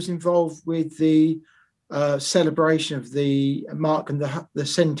 2019, you was involved with the celebration of the mark and the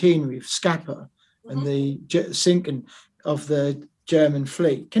centenary of Scapa and the sinking of the German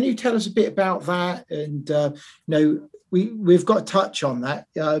fleet. Can you tell us a bit about that? And we've got to touch on that.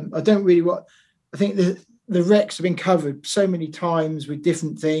 I don't really want. I think the wrecks have been covered so many times with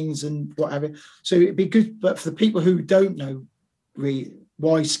different things and whatever. So it'd be good, but for the people who don't know really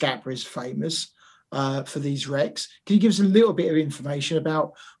why Scapa is famous for these wrecks, can you give us a little bit of information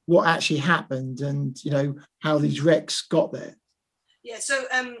about what actually happened and how these wrecks got there? Yeah, so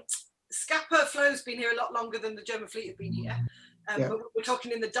Scapa Flow's been here a lot longer than the German fleet have been here. But we're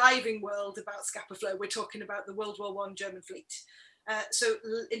talking in the diving world about Scapa Flow. We're talking about the World War I German fleet. So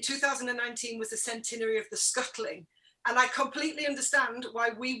in 2019 was the centenary of the scuttling. And I completely understand why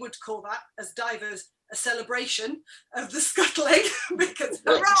we would call that, as divers, a celebration of the scuttling, because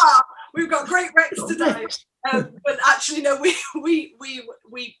hurrah, we've got great wrecks to dive. But actually, no, we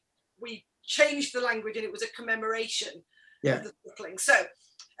changed the language, and it was a commemoration of the scuttling. So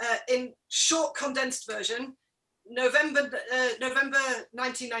in short, condensed version, November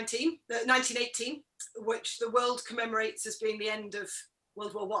 1918, which the world commemorates as being the end of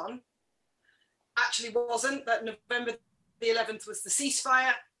World War I, actually wasn't. That November the 11th was the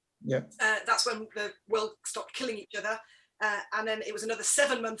ceasefire. That's when the world stopped killing each other. And then it was another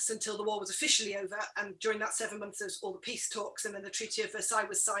 7 months until the war was officially over. And during that 7 months, there's all the peace talks. And then the Treaty of Versailles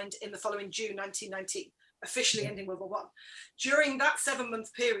was signed in the following June 1919, officially ending World War I. During that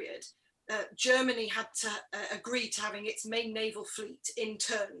 7-month period, Germany had to agree to having its main naval fleet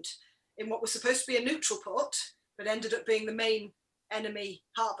interned in what was supposed to be a neutral port, but ended up being the main enemy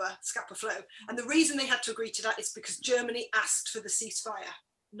harbour, Scapa Flow. And the reason they had to agree to that is because Germany asked for the ceasefire,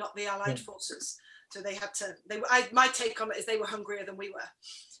 not the Allied forces. So they had to. My take on it is they were hungrier than we were.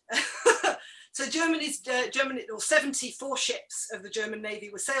 So Germany, 74 ships of the German Navy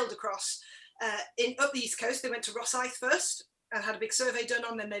were sailed across up the East Coast. They went to Rosyth first and had a big survey done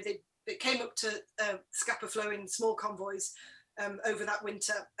on them. They came up to Scapa Flow in small convoys over that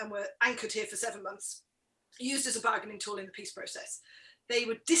winter and were anchored here for 7 months, used as a bargaining tool in the peace process. They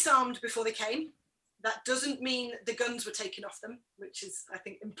were disarmed before they came. That doesn't mean the guns were taken off them, which is, I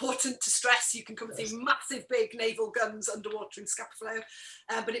think, important to stress. You can come and see massive, big naval guns underwater in Scapa Flow,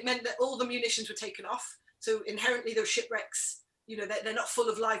 but it meant that all the munitions were taken off. So inherently, those shipwrecks, they're not full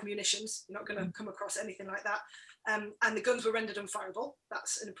of live munitions. You're not going to come across anything like that. And the guns were rendered unfireable.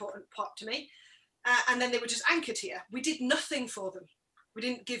 That's an important part to me. And then they were just anchored here. We did nothing for them. We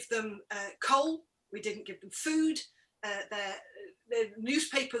didn't give them coal. We didn't give them food. The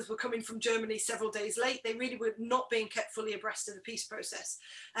newspapers were coming from Germany several days late. They really were not being kept fully abreast of the peace process.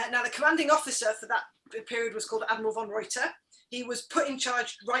 Now, the commanding officer for that period was called Admiral von Reuter. He was put in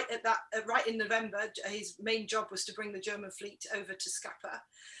charge right in November. His main job was to bring the German fleet over to Scapa.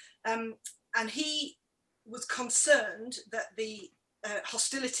 And he was concerned that the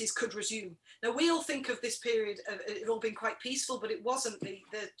hostilities could resume. Now, we all think of this period of it all being quite peaceful, but it wasn't.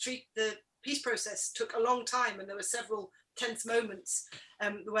 The peace process took a long time, and there were several tense moments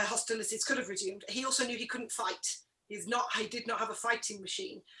where hostilities could have resumed. He also knew he couldn't fight. He did not have a fighting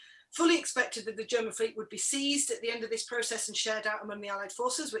machine. Fully expected that the German fleet would be seized at the end of this process and shared out among the Allied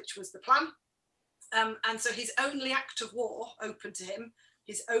forces, which was the plan. And so his only act of war open to him,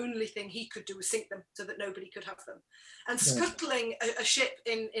 his only thing he could do was sink them so that nobody could have them. And scuttling a ship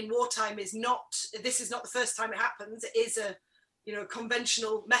in wartime this is not the first time it happens. It is a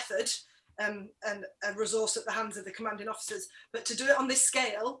conventional method and a resource at the hands of the commanding officers. But to do it on this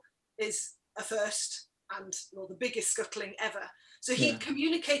scale is a first and the biggest scuttling ever. So he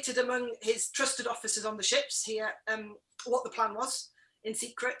communicated among his trusted officers on the ships here what the plan was in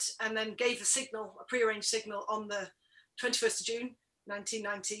secret, and then gave a prearranged signal on the 21st of June,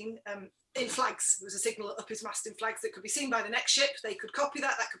 1919, in flags. There was a signal up his mast in flags that could be seen by the next ship. They could copy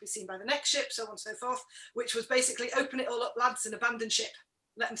that could be seen by the next ship, so on and so forth, which was basically open it all up, lads, and abandon ship.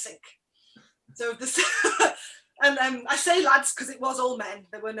 Let them sink. So and I say lads because it was all men.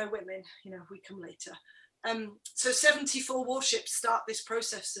 There were no women. We come later. So 74 warships start this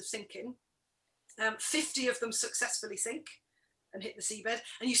process of sinking. 50 of them successfully sink and hit the seabed.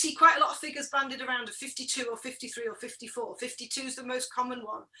 And you see quite a lot of figures banded around of 52 or 53 or 54. 52 is the most common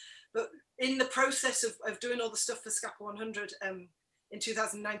one. But in the process of doing all the stuff for Scapa 100 in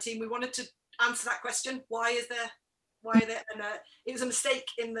 2019, we wanted to answer that question. Why are there? And it was a mistake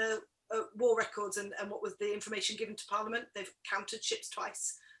in the war records and what was the information given to Parliament. They've counted ships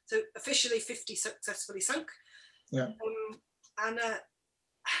twice. So officially 50 successfully sunk. Yeah. And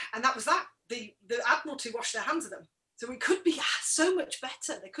that was that. The Admiralty washed their hands of them. So we could be so much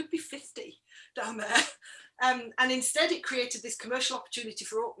better. There could be 50 down there. And instead it created this commercial opportunity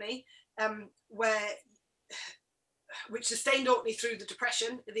for Orkney where which sustained Orkney through the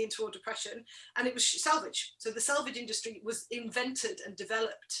interwar depression, and it was salvage. So the salvage industry was invented and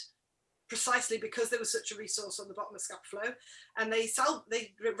developed precisely because there was such a resource on the bottom of Scapa Flow, and they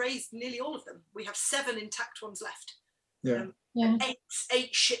raised nearly all of them. We have 7 intact ones left. And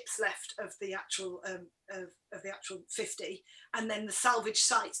eight ships left of the actual 50, and then the salvage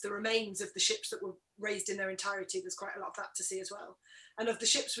sites, the remains of the ships that were raised in their entirety. There's quite a lot of that to see as well. And of the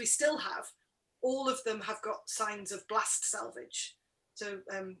ships we still have, all of them have got signs of blast salvage. So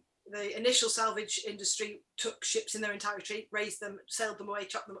the initial salvage industry took ships in their entirety, raised them, sailed them away,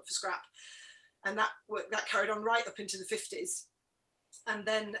 chopped them up for scrap, and that carried on right up into the 50s. And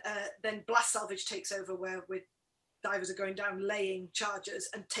then blast salvage takes over, where divers are going down, laying chargers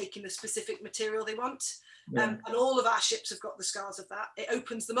and taking the specific material they want. And all of our ships have got the scars of that. It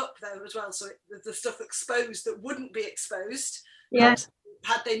opens them up though as well, so the stuff exposed that wouldn't be exposed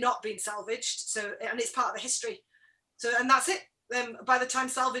had they not been salvaged. So, and it's part of the history. So, and that's it. By the time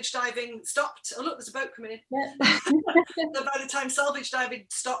salvage diving stopped, oh look, there's a boat coming in. By the time salvage diving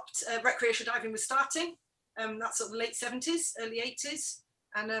stopped, recreational diving was starting. That's sort of the late 70s, early 80s,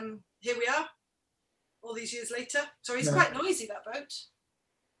 and here we are, all these years later. Sorry, he's quite noisy, that boat.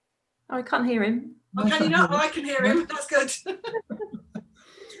 Oh, I can't hear him. Oh, can you not? Oh, I can hear him. That's good.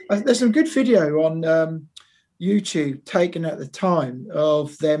 There's some good video on YouTube taken at the time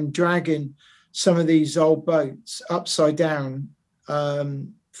of them dragging some of these old boats upside down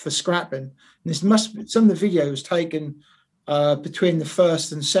for scrapping. And some of the video was taken between the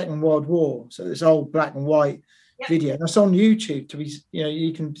First and Second World War. So this old black and white video. That's on YouTube to be,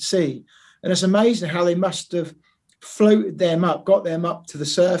 you can see. And it's amazing how they must have floated them up, got them up to the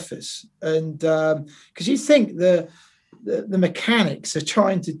surface. And because you think the mechanics are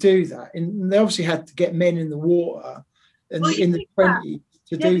trying to do that, and they obviously had to get men in the water in the 20s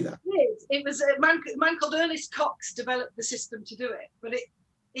to do that. It was a man called Ernest Cox developed the system to do it, but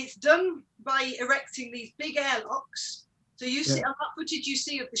it's done by erecting these big airlocks. So you see a lot of footage you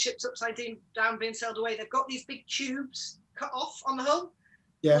see of the ships upside down being sailed away. They've got these big tubes cut off on the hull.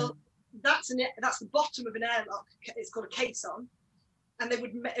 Yeah. Well, that's the bottom of an airlock. It's called a caisson, and they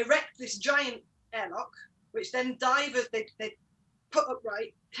would erect this giant airlock, which then divers they put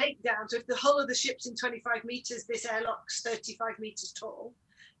upright, take down. So if the hull of the ship's in 25 meters, this airlock's 35 meters tall.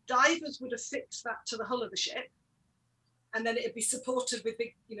 Divers would affix that to the hull of the ship, and then it'd be supported with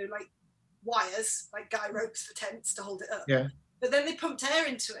big, like wires, like guy ropes for tents to hold it up. Yeah. But then they pumped air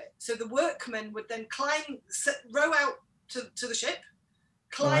into it, so the workmen would then row out to the ship,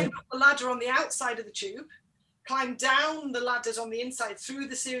 climb up the ladder on the outside of the tube, climb down the ladders on the inside through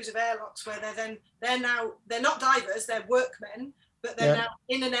the series of airlocks, where they're not divers, they're workmen, but they're now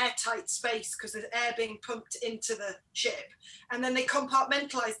in an airtight space because there's air being pumped into the ship. And then they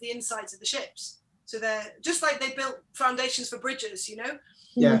compartmentalize the insides of the ships. So they're just like they built foundations for bridges,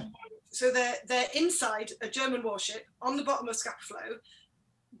 Yeah. So they're inside a German warship on the bottom of Scapa Flow,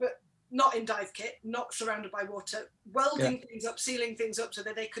 but not in dive kit, not surrounded by water, welding things up, sealing things up so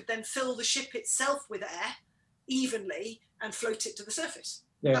that they could then fill the ship itself with air evenly and float it to the surface.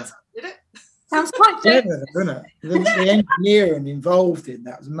 Yeah. That's how they did it. Sounds quite clever, isn't it? The engineering involved in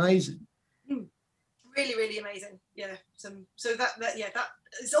that was amazing. Really, really amazing. Yeah. So that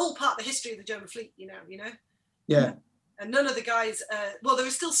is all part of the history of the German fleet, Yeah. And none of the guys, there are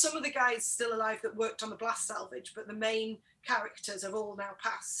still some of the guys still alive that worked on the blast salvage, but the main characters have all now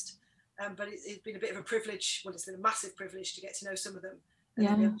passed. But it's been a bit of a privilege. Well, it's been a massive privilege to get to know some of them and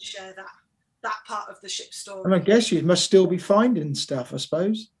then be able to share that part of the ship's story. And I guess you must still be finding stuff, I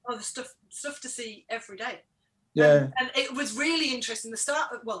suppose. Oh, the stuff to see every day. Yeah. And it was really interesting. The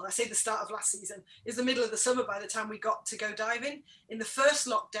start of last season is the middle of the summer by the time we got to go diving. In the first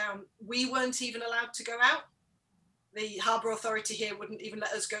lockdown, we weren't even allowed to go out. The harbour authority here wouldn't even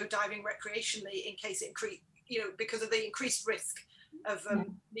let us go diving recreationally in case it increased, because of the increased risk of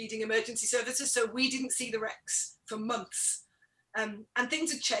needing emergency services. So we didn't see the wrecks for months. And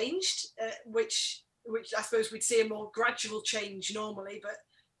things had changed, which I suppose we'd see a more gradual change normally, but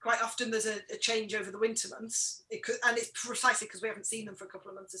quite often there's a change over the winter months. And it's precisely because we haven't seen them for a couple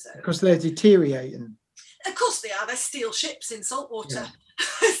of months or so. Because they're deteriorating. Of course they are. They're steel ships in saltwater. Yeah.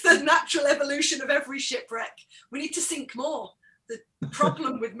 It's the natural evolution of every shipwreck. We need to sink more. The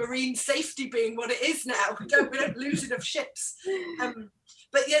problem with marine safety being what it is now, we don't lose enough ships.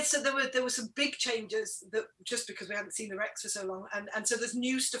 But yeah, so there were some big changes that just because we hadn't seen the wrecks for so long, and so there's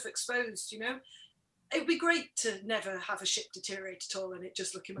new stuff exposed. It'd be great to never have a ship deteriorate at all and it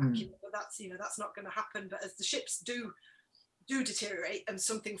just look immaculate. But that's not going to happen. But as the ships do deteriorate and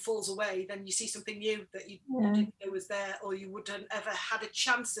something falls away, then you see something new that you didn't know was there, or you wouldn't ever had a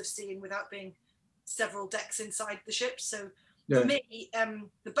chance of seeing without being several decks inside the ships. So Yeah. for me,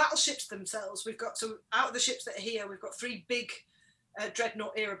 the battleships themselves, we've got, so out of the ships that are here, we've got 3 big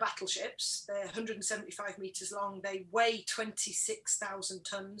dreadnought era battleships. They're 175 meters long. They weigh 26,000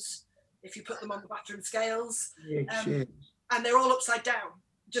 tons if you put them on the bathroom scales. And they're all upside down,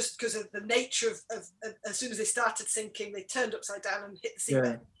 just because of the nature of as soon as they started sinking, they turned upside down and hit the seabed.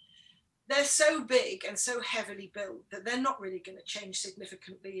 Yeah. They're so big and so heavily built that they're not really going to change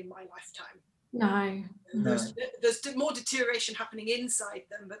significantly in my lifetime. No. There's more deterioration happening inside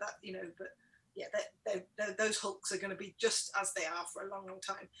them, but that, you know, but yeah, those hulks are going to be just as they are for a long, long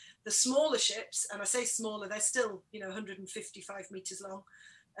time. The smaller ships, and I say smaller, they're still, you know, 155 meters long,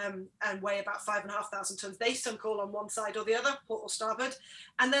 and weigh about 5,500 tons. They sunk all on one side or the other, port or starboard,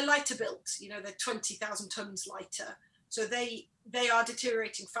 and they're lighter built. You know, they're 20,000 tons lighter. So they are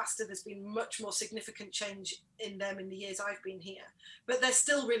deteriorating faster. There's been much more significant change in them in the years I've been here, but they're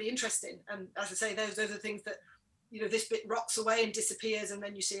still really interesting. And as I say, those are things that, you know, this bit rots away and disappears, and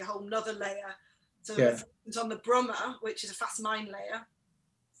then you see a whole nother layer. So it's on the Brummer, which is a fast mine layer.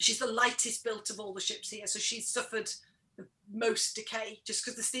 She's the lightest built of all the ships here, so she's suffered the most decay just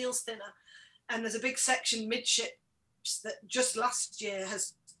because the steel's thinner. And there's a big section midships that just last year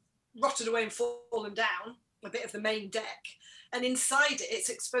has rotted away and fallen down, a bit of the main deck, and inside it, it's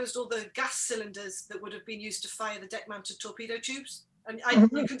exposed all the gas cylinders that would have been used to fire the deck-mounted torpedo tubes. And you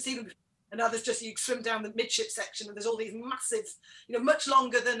couldn't see them. And now there's just, you swim down the midship section and there's all these massive, you know, much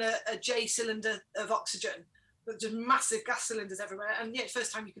longer than a J cylinder of oxygen, but just massive gas cylinders everywhere. And yeah,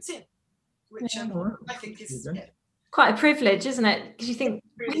 first time you can see them, which I think is quite a privilege, isn't it? Because you think,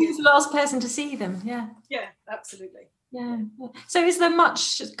 who's the last person to see them? Yeah. Yeah, absolutely. Yeah. So is there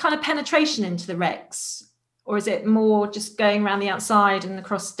much kind of penetration into the wrecks? Or is it more just going around the outside and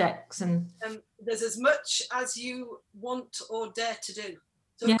across decks? And there's as much as you want or dare to do.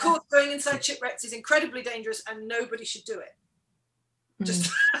 So of course, going inside shipwrecks is incredibly dangerous, and nobody should do it.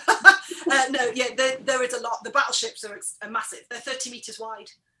 Just there is a lot. The battleships are massive. They're 30 meters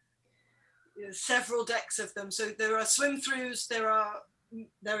wide. There's several decks of them. So there are swim throughs. There's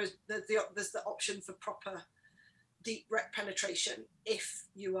the option for proper deep wreck penetration if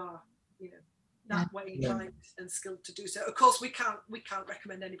you are, you know, that way inclined and skilled to do so. Of course, we can't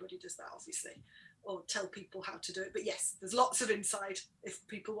recommend anybody does that, obviously, or tell people how to do it. But yes, there's lots of inside if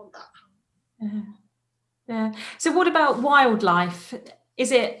people want that. Yeah. So what about wildlife?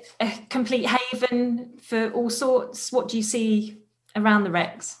 Is it a complete haven for all sorts? What do you see around the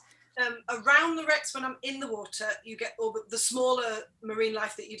wrecks? Around the wrecks, when I'm in the water, you get all the smaller marine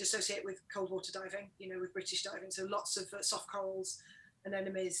life that you'd associate with cold water diving, you know, with British diving. So lots of soft corals,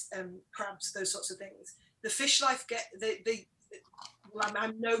 anemones, crabs, those sorts of things. The fish life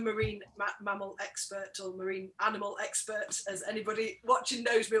I'm no marine mammal expert or marine animal expert, as anybody watching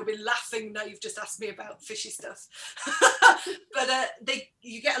knows me will be laughing now you've just asked me about fishy stuff. But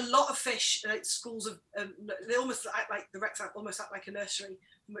you get a lot of fish, schools of, they almost act like, the wrecks almost act like a nursery,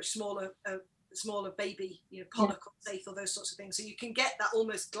 much smaller baby, you know, pollock or saithe or those sorts of things. So you can get that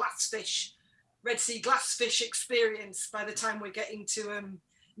almost glassfish, Red Sea glassfish experience by the time we're getting to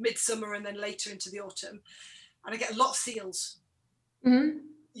midsummer and then later into the autumn. And I get a lot of seals. Mm-hmm.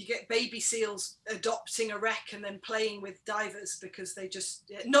 You get baby seals adopting a wreck and then playing with divers, because they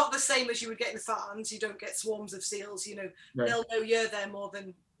just, not the same as you would get in the farms. You don't get swarms of seals, you know, they'll know you're there more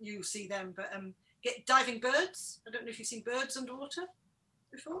than you see them. But get diving birds. I don't know if you've seen birds underwater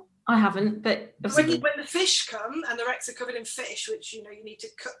before. I haven't, but when the fish come and the wrecks are covered in fish, which, you know, you need to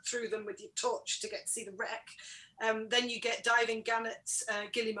cut through them with your torch to get to see the wreck, then you get diving gannets,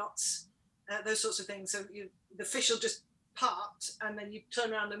 guillemots, those sorts of things. So the fish will just part, and then you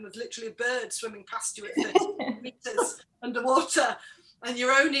turn around and there's literally a bird swimming past you at 30 meters underwater, and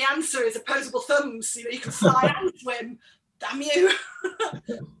your only answer is opposable thumbs. You know, you can fly and swim. Damn you!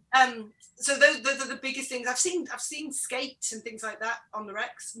 So those are the biggest things I've seen skates and things like that on the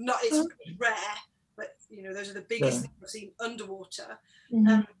wrecks. It's really rare, but you know, those are the biggest things I've seen underwater.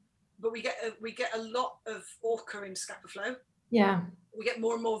 Mm-hmm. But we get a lot of orca in Scapa Flow. Yeah, we get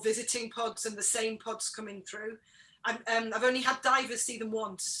more and more visiting pods, and the same pods coming through. I've only had divers see them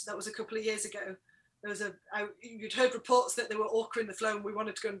once. That was a couple of years ago. You'd heard reports that there were orca in the flow, and we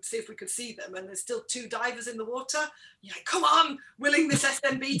wanted to go and see if we could see them. And there's still 2 divers in the water. You're like, come on, willing this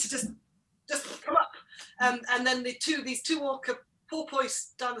SMB to just come up. And then these two orca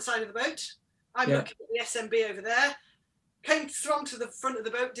porpoise down the side of the boat. I'm looking at the SMB over there. Came thrown to the front of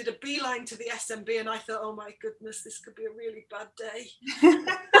the boat, did a beeline to the SMB, and I thought, oh my goodness, this could be a really bad day.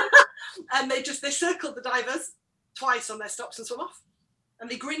 And they circled the divers twice on their stops and swam off, and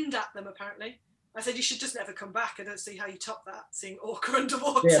they grinned at them apparently. I said, you should just never come back. I don't see how you top that, seeing orca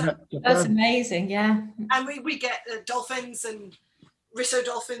underwater. Yeah, That's amazing. Yeah. And we get dolphins and risso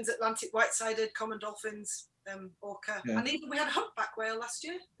dolphins, Atlantic white-sided, common dolphins, orca. Yeah. And even we had a humpback whale last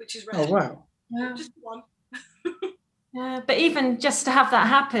year, which is Oh, rare. wow. Just one. Yeah, but even just to have that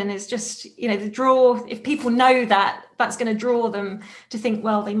happen is just, the draw. If people know that, that's going to draw them to think,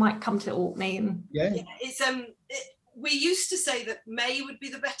 well, they might come to Orkney. And Yeah. It's we used to say that May would be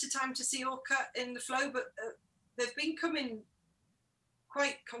the better time to see orca in the flow, but they've been coming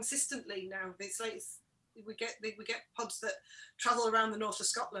quite consistently now. It's like we get pods that travel around the north of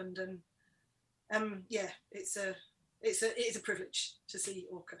Scotland, and it's a privilege to see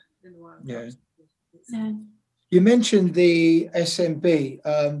orca in the wild. Yeah. yeah. You mentioned the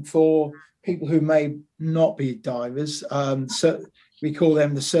SMB for people who may not be divers. So we call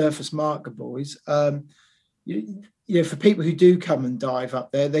them the surface marker boys. For people who do come and dive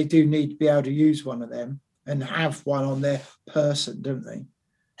up there, they do need to be able to use one of them and have one on their person, don't they?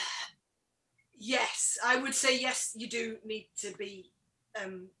 Yes, I would say yes. You do need to be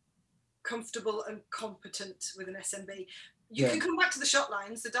comfortable and competent with an SMB. You can come back to the shot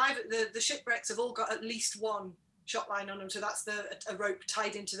lines. The shipwrecks have all got at least one shot line on them. So that's a rope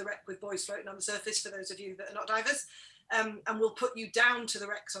tied into the wreck with buoys floating on the surface for those of you that are not divers. And we'll put you down to the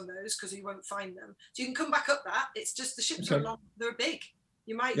wrecks on those because you won't find them. So you can come back up that. It's just the ships are long, they're big.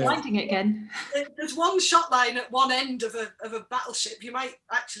 You might finding it again. There's one shot line at one end of a battleship. You might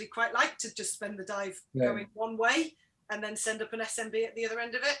actually quite like to just spend the dive going one way and then send up an SMB at the other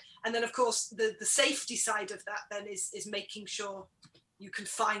end of it. And then, of course, the safety side of that then is making sure you can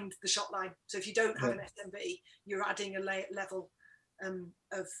find the shot line. So if you don't have an SMB, you're adding a level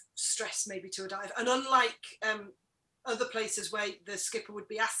of stress maybe to a dive. And unlike other places where the skipper would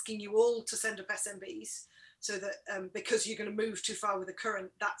be asking you all to send up SMBs, so that because you're going to move too far with the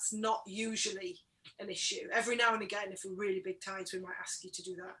current, that's not usually an issue. Every now and again, if we're really big tides, we might ask you to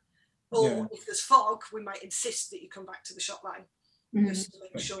do that. Or if there's fog, we might insist that you come back to the shot line just to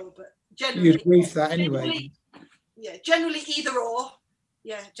make sure. But generally, you'd brief that anyway. Generally either or.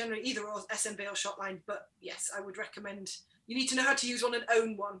 Yeah, generally either or, SMB or shot line. But yes, I would recommend you need to know how to use one and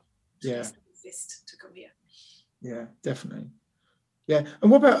own one. Insist to come here. Yeah, definitely. Yeah,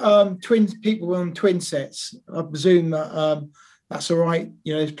 and what about people on twin sets? I presume that that's all right.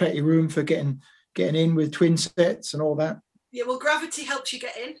 There's plenty of room for getting in with twin sets and all that. Yeah, well, gravity helps you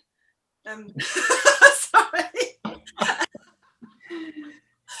get in. Sorry.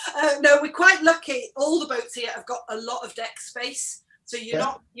 No, we're quite lucky. All the boats here have got a lot of deck space, so you're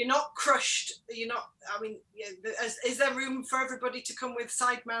not crushed. You're not. I mean, is there room for everybody to come with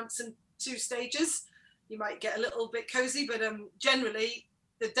side mounts and 2 stages? You might get a little bit cozy, but generally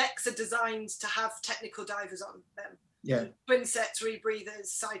the decks are designed to have technical divers on them. Yeah. Twin sets, rebreathers,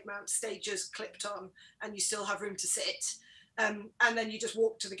 side mount, stages clipped on, and you still have room to sit. And then you just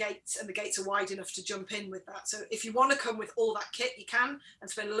walk to the gates, and the gates are wide enough to jump in with that. So if you want to come with all that kit, you can, and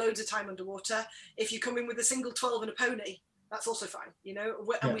spend loads of time underwater. If you come in with a single 12 and a pony, that's also fine,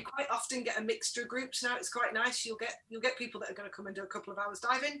 And we quite often get a mixture of groups now. It's quite nice. You'll get people that are going to come and do a couple of hours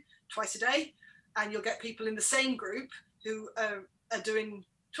diving twice a day, and you'll get people in the same group who are doing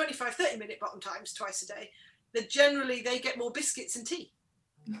 25, 30-minute bottom times twice a day. That generally they get more biscuits and tea.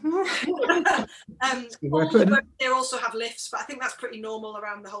 All the boats here also have lifts, but I think that's pretty normal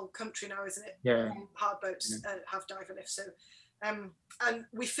around the whole country now, isn't it? Yeah. Hard boats have diver lifts. So, and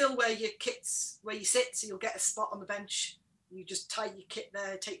we fill where you sit, so you'll get a spot on the bench. You just tie your kit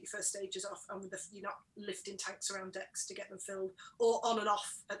there, take your first stages off, and you're not lifting tanks around decks to get them filled, or on and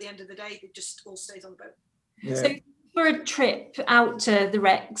off at the end of the day. It just all stays on the boat. Yeah. So for a trip out to the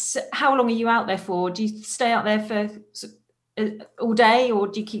wrecks, how long are you out there for? Do you stay out there for all day, or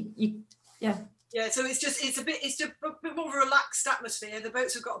do you keep Yeah, so it's a bit more of a relaxed atmosphere. The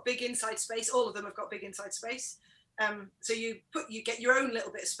boats have got a big inside space. All of them have got big inside space. So you get your own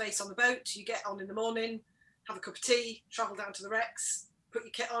little bit of space on the boat. You get on in the morning, have a cup of tea, travel down to the wrecks, put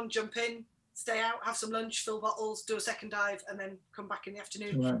your kit on, jump in, stay out, have some lunch, fill bottles, do a second dive, and then come back in the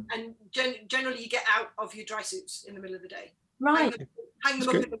afternoon. Right. And generally you get out of your dry suits in the middle of the day. right. Hang them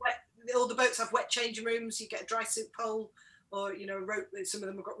up in the wet. All the boats have wet changing rooms. You get a dry suit pole, or rope. Some of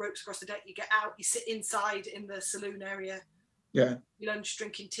them have got ropes across the deck. You get out, you sit inside in the saloon area. Yeah. Your lunch,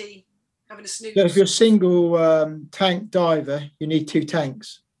 drinking tea, having a snooze. So if you're a single tank diver, you need 2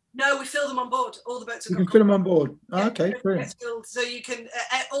 tanks. No, we fill them on board. All the boats have You got can fill them on board. Yeah, Okay, brilliant. filled. So you can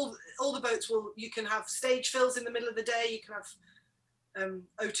all the boats will. You can have stage fills in the middle of the day. You can have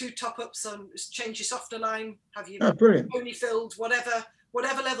O2 top ups on. Change your softener line. Have your Brilliant. pony filled.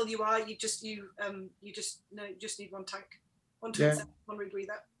 Whatever level you are, you just need one tank, one twin set, one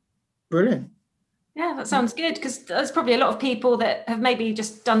rebreather. Brilliant. Yeah, that sounds good, because there's probably a lot of people that have maybe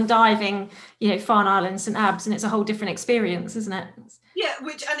just done diving, Farne Island, St Abbs, and it's a whole different experience, isn't it? Yeah,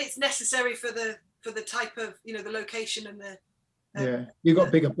 and it's necessary for the type of, the location and the. You got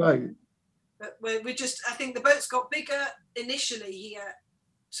a bigger boat. But I think the boats got bigger initially here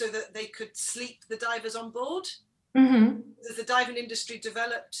so that they could sleep the divers on board. Mm-hmm. As the diving industry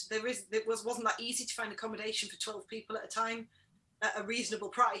developed, it wasn't that easy to find accommodation for 12 people at a time at a reasonable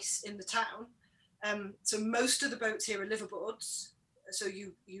price in the town. So most of the boats here are liverboards. So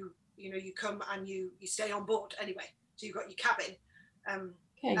you come and you stay on board anyway. So you've got your cabin.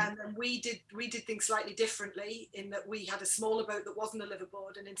 Okay. And then we did things slightly differently in that we had a smaller boat that wasn't a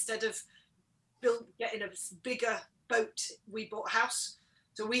liverboard, and instead of getting a bigger boat, we bought a house.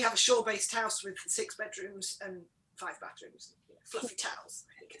 So we have a shore-based house with 6 bedrooms and 5 bathrooms, fluffy towels.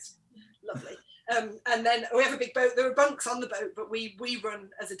 I think it's lovely. And then we have a big boat. There are bunks on the boat, but we run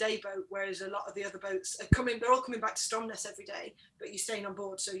as a day boat, whereas a lot of the other boats they're all coming back to Stromness every day, but you're staying on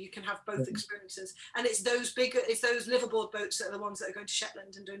board, so you can have both experiences. And it's those liverboard boats that are the ones that are going to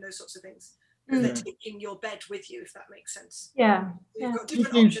Shetland and doing those sorts of things. They're taking your bed with you, if that makes sense. Yeah. You've got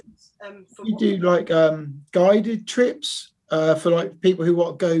different options. You do like guided trips for like people who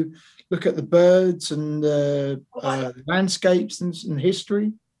want to go look at the birds and the landscapes and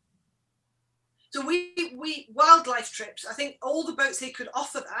history. So we wildlife trips. I think all the boats here could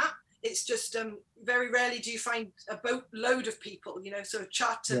offer that. It's just very rarely do you find a boat load of people. So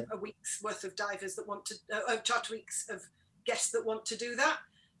charter a week's worth of divers that want to charter weeks of guests that want to do that.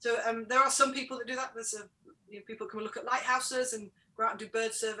 So there are some people that do that. There's people come and look at lighthouses and go out and do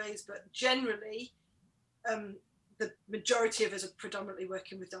bird surveys, but generally the majority of us are predominantly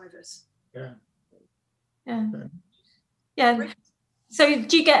working with divers. Yeah. So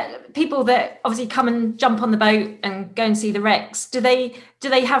do you get people that obviously come and jump on the boat and go and see the wrecks? Do they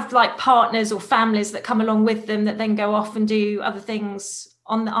have like partners or families that come along with them that then go off and do other things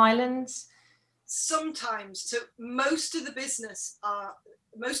on the islands? Sometimes. So most of the business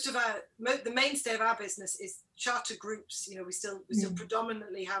the mainstay of our business is charter groups. We still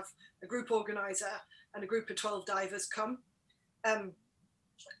predominantly have a group organizer and a group of 12 divers come.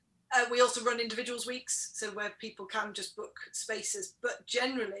 We also run individuals weeks, so where people can just book spaces, but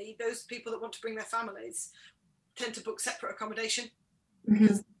generally those people that want to bring their families tend to book separate accommodation,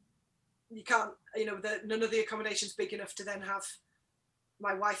 because you can't, none of the accommodation's big enough to then have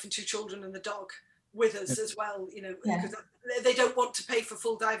my wife and 2 children and the dog with us as well, because they don't want to pay for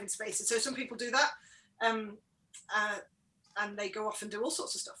full diving spaces. So some people do that, and they go off and do all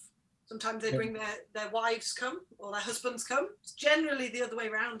sorts of stuff. Sometimes they bring their wives come or their husbands come. It's generally the other way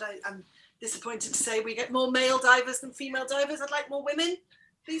around. I'm disappointed to say we get more male divers than female divers. I'd like more women.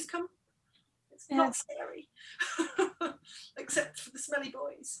 Please come. It's not scary, except for the smelly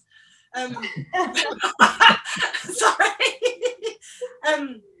boys. Sorry.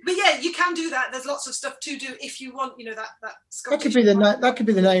 But yeah, you can do that. There's lots of stuff to do if you want. That Scottish. That could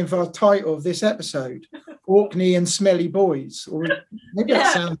be the name for our title of this episode: Orkney and Smelly Boys. Or maybe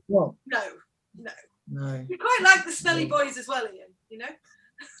that sounds wrong. No. You quite like the smelly boys as well, Ian.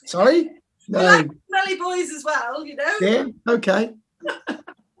 Sorry. No. You like smelly boys as well, Yeah. Okay.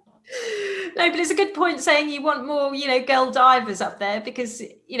 No, but it's a good point saying you want more, girl divers up there, because,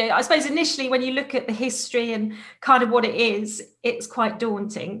 I suppose initially when you look at the history and kind of what it is, it's quite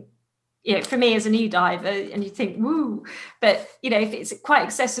daunting, for me as a new diver, and you think, woo, but, if it's quite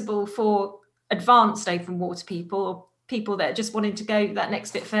accessible for advanced open water people or people that are just wanting to go that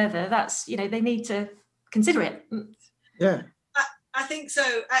next bit further, that's, they need to consider it. Yeah. I think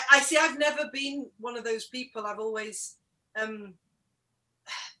so. I see, I've never been one of those people. I've always...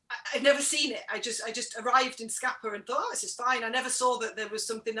 I've never seen it. I just arrived in Scapa and thought, this is fine. I never saw that there was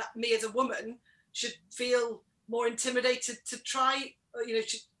something that me as a woman should feel more intimidated to try.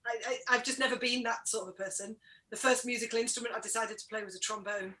 I've just never been that sort of a person. The first musical instrument I decided to play was a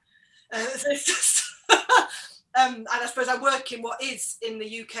trombone. It's just, and I suppose I work in what is in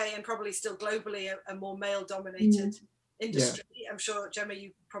the UK and probably still globally a more male-dominated industry. I'm sure, Gemma,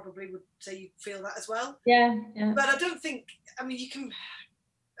 you probably would say you feel that as well. Yeah. But I don't think, you can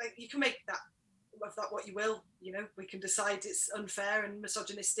make that what you will. We can decide it's unfair and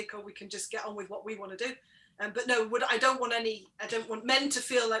misogynistic, or we can just get on with what we want to do. But no, I don't want men to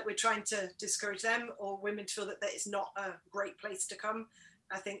feel like we're trying to discourage them, or women to feel that it's not a great place to come.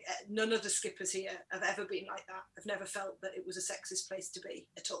 I think none of the skippers here have ever been like that. I've never felt that it was a sexist place to be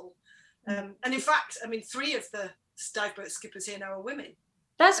at all. And in fact, 3 of the dive boat skippers here now are women.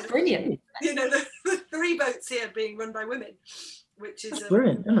 That's brilliant. The 3 boats here being run by women, which is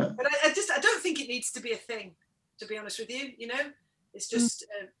brilliant, isn't it? But I don't think it needs to be a thing, to be honest with you. It's just,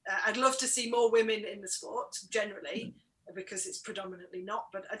 I'd love to see more women in the sport generally, because it's predominantly not,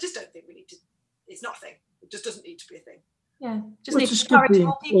 but I just don't think we need to, it's not a thing. It just doesn't need to be a thing. Yeah, just need to just encourage being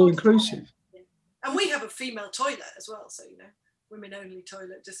more people. all inclusive. Yeah. And we have a female toilet as well, so, women only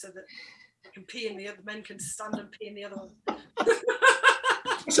toilet, just so that they can pee in the other, men can stand and pee in the other one.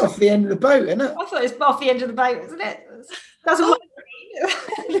 It's off the end of the boat, isn't it? I thought it was off the end of the boat, isn't it? Doesn't work for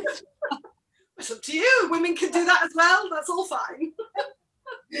me. It's up to you. Women can do that as well. That's all fine.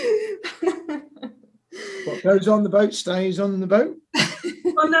 What goes on the boat stays on the boat.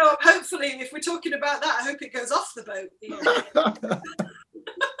 Well, no, hopefully, if we're talking about that, I hope it goes off the boat.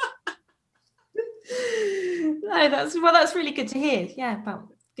 No, that's really good to hear. Yeah,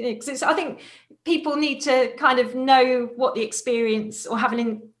 because I think people need to kind of know what the experience, or have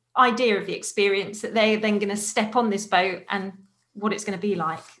an idea of the experience that they're then going to step on this boat and what it's going to be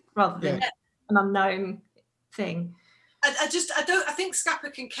like, rather than an unknown thing. I think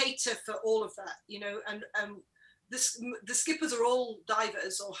Scapa can cater for all of that, and the skippers are all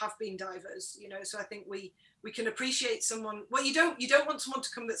divers or have been divers, so I think we can appreciate someone. Well, you don't want someone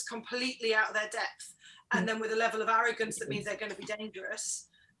to come that's completely out of their depth and then with a level of arrogance that means they're going to be dangerous.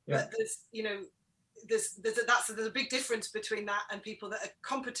 But there's a big difference between that and people that are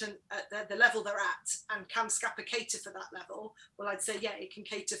competent at the level they're at, and can Scapa cater for that level? Well, I'd say it can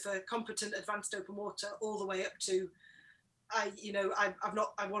cater for competent advanced open water all the way up to I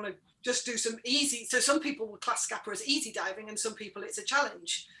want to just do some easy. So some people will class Scapa as easy diving, and some people it's a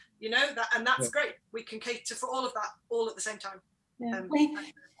challenge. That's great. We can cater for all of that all at the same time. Yeah.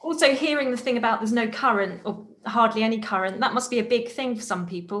 Also, hearing the thing about there's no current or hardly any current, that must be a big thing for some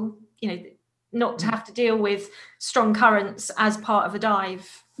people. Not to have to deal with strong currents as part of a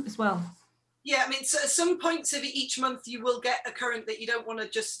dive as well. Yeah, I mean, so at some points of each month you will get a current that you don't want to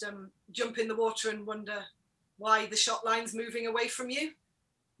just jump in the water and wonder why the shot line's moving away from you,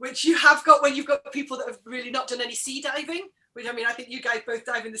 which you have got when you've got people that have really not done any sea diving, which, I mean, I think you guys both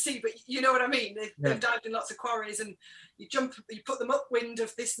dive in the sea, but you know what I mean. They've dived in lots of quarries, and you put them upwind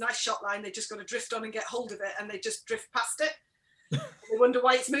of this nice shot line, they just got to drift on and get hold of it, and they just drift past it. They wonder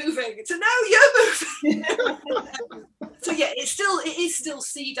why it's moving. It's no, you're moving. So it is still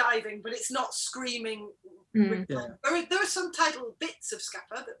sea diving, but it's not screaming. There are some tidal bits of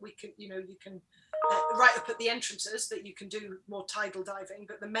Scapa that we can, you can right up at the entrances that you can do more tidal diving,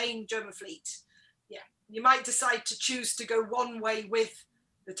 but the main German fleet, you might decide to choose to go one way with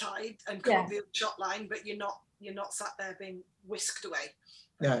the tide and come up the shot line, but you're not sat there being whisked away.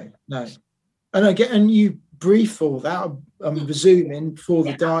 No. And you brief all that. I'm presuming for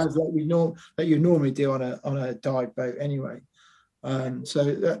the dive that you normally do on a dive boat anyway.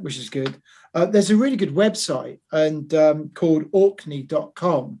 So that, which is good. There's a really good website called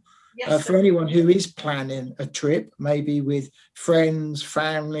Orkney.com for anyone who is planning a trip, maybe with friends,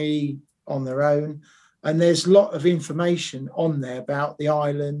 family, on their own. And there's a lot of information on there about the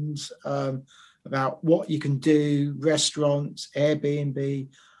islands, about what you can do, restaurants, Airbnb,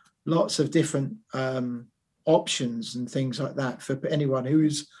 lots of different options and things like that for anyone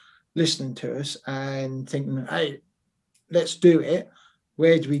who's listening to us and thinking, hey, let's do it.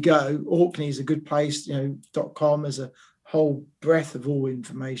 Where do we go? Orkney is a good place, .com has a whole breadth of all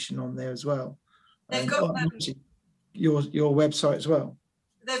information on there as well. They've got your website as well.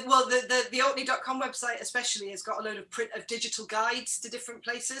 The Orkney.com website especially has got a load of digital guides to different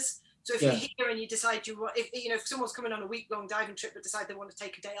places. So if you're here and you decide if someone's coming on a week-long diving trip but decide they want to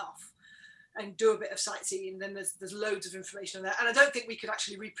take a day off and do a bit of sightseeing, then there's loads of information on there. And I don't think we could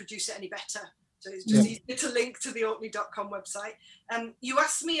actually reproduce it any better. So it's just easy to link to the Orkney.com website. You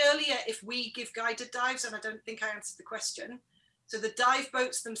asked me earlier if we give guided dives, and I don't think I answered the question. So the dive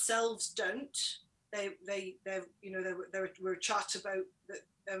boats themselves don't. We're a charter boat,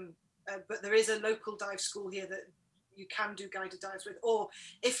 but there is a local dive school here that you can do guided dives with. Or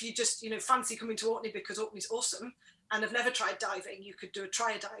if you just fancy coming to Orkney because Orkney's awesome and have never tried diving, you could do a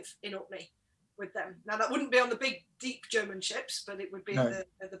try a dive in Orkney with them. Now that wouldn't be on the big deep German ships, but it would be at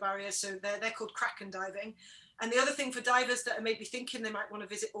the barriers. So they're called Kraken diving. And the other thing for divers that are maybe thinking they might want to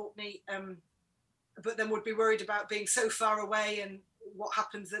visit Orkney, but then would be worried about being so far away and what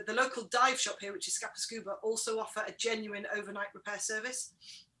happens, the local dive shop here, which is Scapa Scuba, also offer a genuine overnight repair service.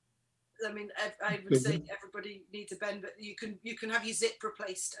 I mean, I would say everybody needs a bend, but you can have your zip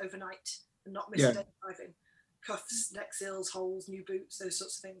replaced overnight and not miss a day diving. Cuffs, neck seals, holes, new boots, those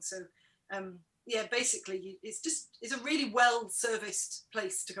sorts of things. So basically it's a really well serviced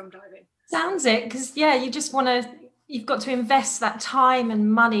place to come diving. Sounds it, because you've got to invest that time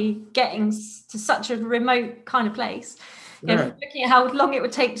and money getting to such a remote kind of place. Yeah, we're looking at how long it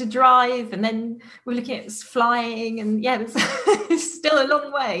would take to drive, and then we're looking at flying, and yeah, it's still a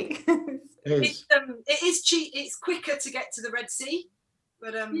long way. It is cheap. It's quicker to get to the Red Sea,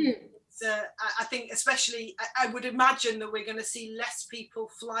 but I think especially I would imagine that we're going to see less people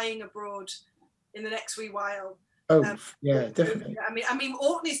flying abroad in the next wee while. Yeah, definitely. I mean,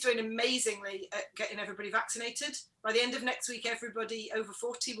 Orkney's doing amazingly at getting everybody vaccinated. By the end of next week, everybody over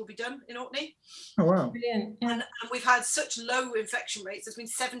 40 will be done in Orkney. Oh, wow. Brilliant. Yeah. And we've had such low infection rates. There's been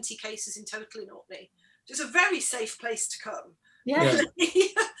 70 cases in total in Orkney. It's a very safe place to come. Yeah.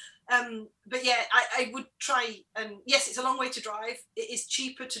 But yeah, I would try, and yes, it's a long way to drive. It is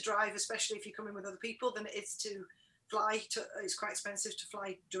cheaper to drive, especially if you come in with other people, than it is to fly. It's quite expensive to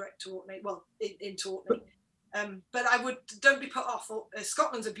fly direct to Orkney, well, into Orkney. But don't be put off.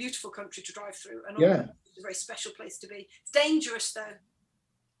 Scotland's a beautiful country to drive through, and it's a very special place to be. It's dangerous though.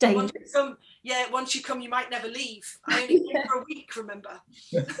 Dangerous. Once you come, you might never leave. I only came for a week, remember?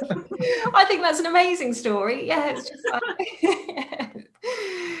 I think that's an amazing story. Yeah, it's just like,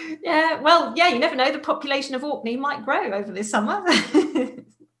 yeah. Well, yeah, you never know. The population of Orkney might grow over this summer.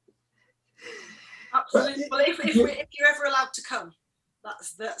 Absolutely. Well, if you're ever allowed to come.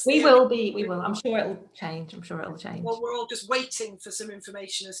 That's we will. I'm sure it'll change. Well, we're all just waiting for some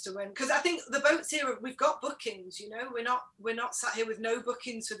information as to when, because I think the boats here, we've got bookings, we're not sat here with no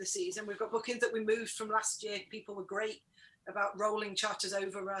bookings for the season. We've got bookings that we moved from last year. People were great about rolling charters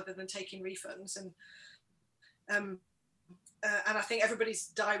over rather than taking refunds, and I think everybody's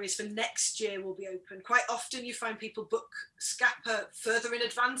diaries for next year will be open. Quite often you find people book Scapa further in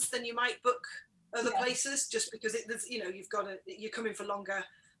advance than you might book other places, just because you're coming for longer.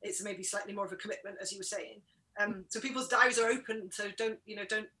 It's maybe slightly more of a commitment, as you were saying. So people's diaries are open. So don't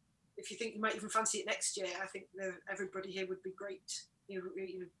if you think you might even fancy it next year. I think everybody here would be great.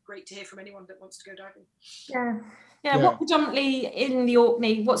 Great to hear from anyone that wants to go diving. Yeah. What predominantly in the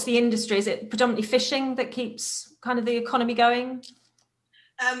Orkney? What's the industry? Is it predominantly fishing that keeps kind of the economy going?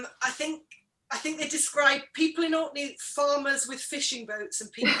 I think they describe people in Orkney farmers with fishing boats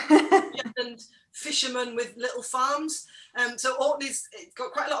and people and fishermen with little farms. So Orkney's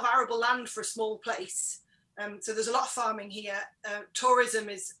got quite a lot of arable land for a small place. So there's a lot of farming here. Tourism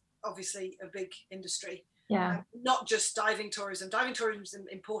is obviously a big industry. Yeah. Not just diving tourism. Diving tourism is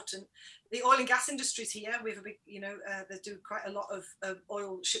important. The oil and gas industry's here. We have a big, they do quite a lot of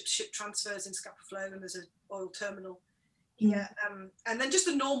oil ship transfers in Scapa Flow, and there's an oil terminal. Yeah, and then just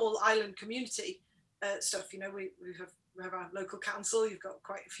the normal island community stuff. We have our local council. You've got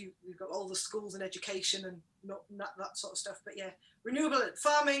quite a few. We've got all the schools and education and not that sort of stuff. But yeah, renewable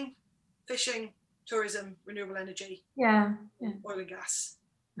farming, fishing, tourism, renewable energy. Yeah. Oil and gas.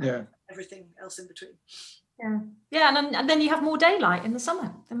 Yeah. Everything else in between. Yeah, and then you have more daylight in the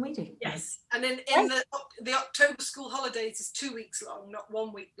summer than we do. Yes, and then in the October school holidays is 2 weeks long, not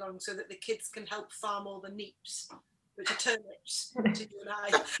 1 week long, so that the kids can help farm all the neeps, which are turnips to you and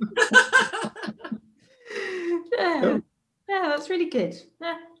I. Yeah, that's really good.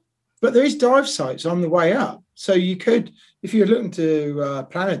 Yeah. But there is dive sites on the way up, so you could, if you're looking to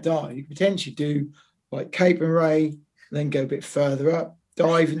plan a dive, you could potentially do like Cape and Ray, then go a bit further up,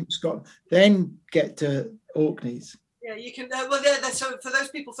 dive in Scotland, then get to Orkneys. Yeah, you can. So for those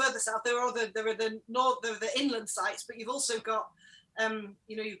people further south, there are the inland sites, but you've also got,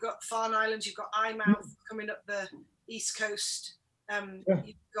 you've got Farne Islands, you've got Eyemouth coming up the east coast.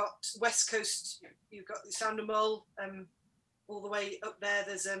 You've got west coast. You've got the Sound and Mull, all the way up there.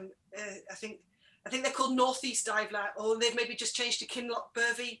 There's I think they're called Northeast Dive Lab, or they've maybe just changed to Kinloch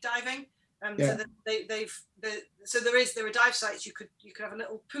Burvey diving. So there are dive sites. You could have a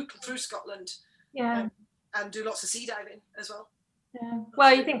little poodle through Scotland. Yeah. And do lots of sea diving as well. Yeah.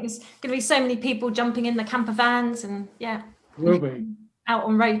 Well, you think there's going to be so many people jumping in the camper vans and will be out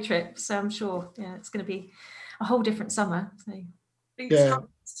on road trips. So I'm sure, it's going to be a whole different summer. So yeah.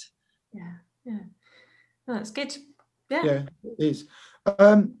 Oh, that's good. Yeah, it is.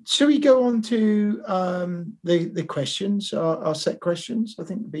 Shall we go on to the questions, our set questions? I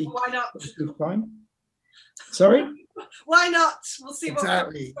think would be why not? Fine. Sorry. Why not? We'll see what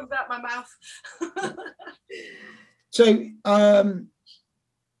exactly comes out my mouth. So,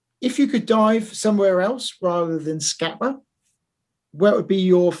 if you could dive somewhere else rather than Scapa, where would be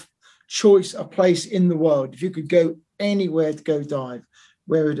your choice of place in the world? If you could go anywhere to go dive,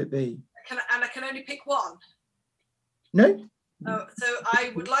 where would it be? I can only pick one? No. So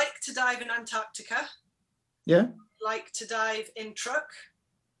I would like to dive in Antarctica. Yeah. Like to dive in Truk.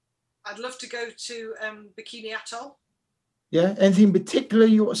 I'd love to go to Bikini Atoll. Yeah. Anything particular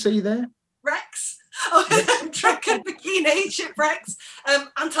you want to see there? Wrecks. Truk and Bikini shipwrecks.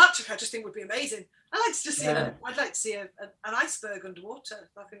 Antarctica, I just think would be amazing. I'd like to just see I'd like to see an iceberg underwater.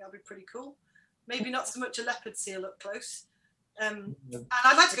 I think that'd be pretty cool. Maybe not so much a leopard seal up close. And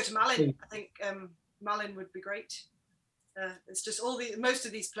I'd like to go to Malin. I think Malin would be great. It's just most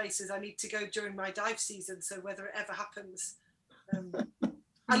of these places I need to go during my dive season. So whether it ever happens,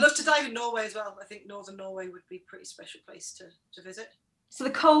 I'd love to dive in Norway as well. I think Northern Norway would be a pretty special place to visit. So the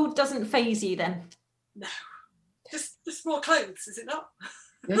cold doesn't faze you then? No, just more clothes, is it not?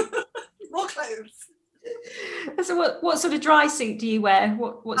 Yeah. More clothes. So what sort of dry suit do you wear?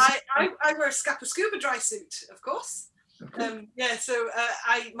 I wear a scuba dry suit, of course. So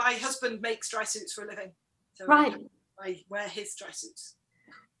my husband makes dry suits for a living. So right. I wear his dry suits.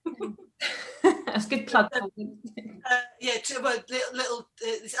 That's a good plug. I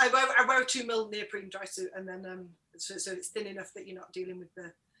wear a 2 mil neoprene dry suit, and then so it's thin enough that you're not dealing with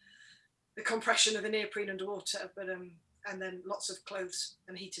the compression of the neoprene underwater, but and then lots of clothes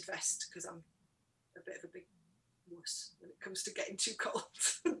and heated vest, because I'm a bit of a big wuss when it comes to getting too cold.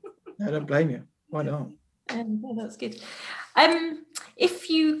 I don't blame you. Why not? Well, that's good.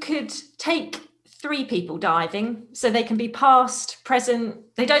 If you could take 3 people diving, so they can be past,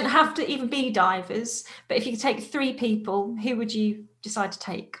 present, they don't have to even be divers, but if you could take 3 people, who would you decide to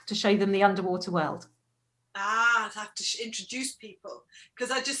take to show them the underwater world? I'd have to introduce people, because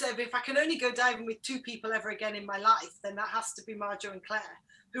I just said if I can only go diving with 2 people ever again in my life, then that has to be Marjo and Claire,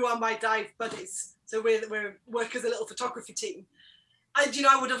 who are my dive buddies. So we work as a little photography team.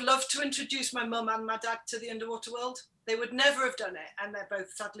 I would have loved to introduce my mum and my dad to the underwater world. They would never have done it, and they're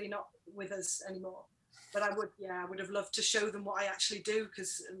both sadly not with us anymore. But I would have loved to show them what I actually do,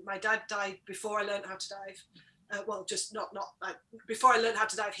 because my dad died before I learned how to dive. Just not like before I learned how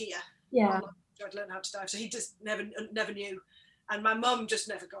to dive here. Yeah. I'd learned how to dive, so he just never knew, and my mum just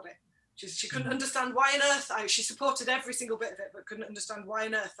never got it. She couldn't understand why on earth she supported every single bit of it, but couldn't understand why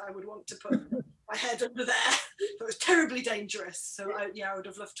on earth I would want to put my head under there. It was terribly dangerous. So I would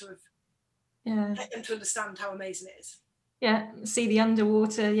have loved to have get them to understand how amazing it is. Yeah, see the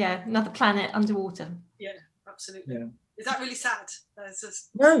underwater. Yeah, another planet underwater. Yeah, absolutely. Yeah. Is that really sad?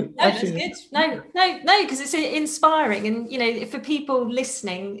 No, that's good. No, because it's inspiring, and for people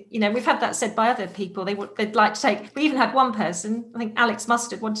listening, we've had that said by other people. They'd like to take. We even had one person. I think Alex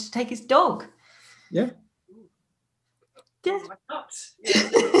Mustard wanted to take his dog. Yeah. Yeah. Why not? Yeah.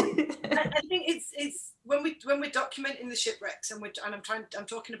 I think it's when we're documenting the shipwrecks and I'm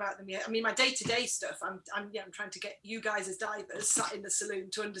talking about them. Yeah, I mean my day-to-day stuff. I'm trying to get you guys as divers sat in the saloon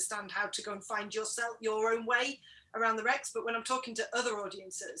to understand how to go and find your own way around the wrecks. But when I'm talking to other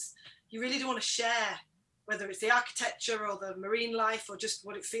audiences, you really do want to share, whether it's the architecture or the marine life or just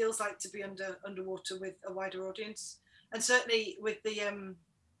what it feels like to be underwater with a wider audience. And certainly with the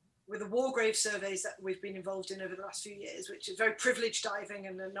war grave surveys that we've been involved in over the last few years, which is very privileged diving,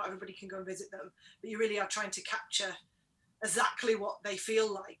 and not everybody can go and visit them, but you really are trying to capture exactly what they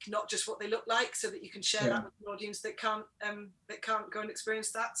feel like, not just what they look like, so that you can share that with an audience that can't go and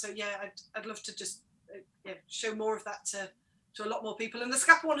experience that. So I'd love to just show more of that to a lot more people. And the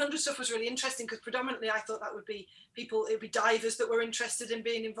Scapa 100 stuff was really interesting, because predominantly I thought that would be people, it would be divers that were interested in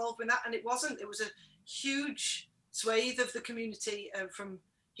being involved in that, and it wasn't. It was a huge swathe of the community from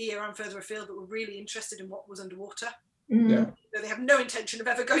here and further afield that were really interested in what was underwater. Yeah. So they have no intention of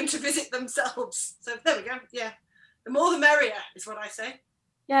ever going to visit themselves. So there we go. Yeah, the more the merrier is what I say.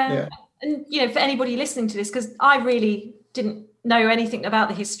 Yeah. And for anybody listening to this, because I really didn't know anything about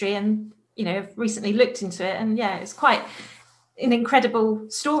the history, and I've recently looked into it, and it's quite an incredible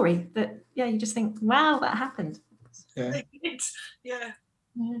story that you just think, wow, that happened. Yeah.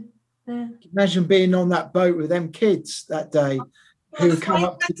 Imagine being on that boat with them kids that day who come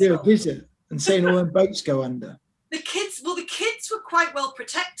up to do a visit and seeing all them boats go under. The kids were quite well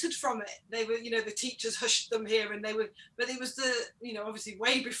protected from it. They were, the teachers hushed them here, but it was obviously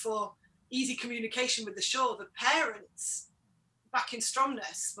way before easy communication with the shore. The parents back in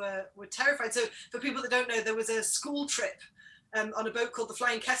Stromness were terrified. So for people that don't know, there was a school trip on a boat called the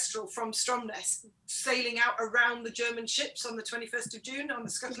Flying Kestrel from Stromness, sailing out around the German ships on the 21st of June on the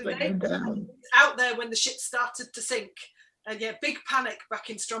Scuttling Day. Out there when the ship started to sink. And big panic back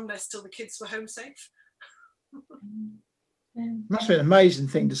in Stromness till the kids were home safe. Must have been an amazing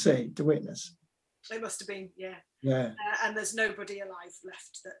thing to see, to witness. It must have been, yeah. And there's nobody alive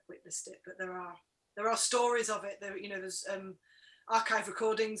left that witnessed it, but there are stories of it. There's archive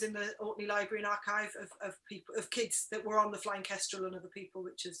recordings in the Orkney Library and Archive of people, of kids that were on the Flying Kestrel and other people,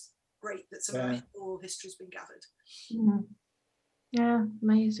 which is great that some of all history's been gathered. Yeah,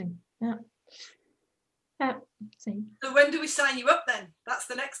 amazing. Yeah. So when do we sign you up then? That's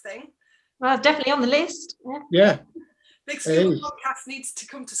the next thing. Well, definitely on the list. Yeah. Big Scuba Podcast needs to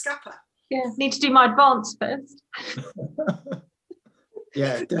come to Scapa. Yeah, need to do my advance first.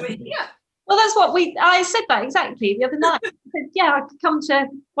 Yeah, definitely. Yeah. Well, that's what I said that exactly the other night. I said, yeah, I could come to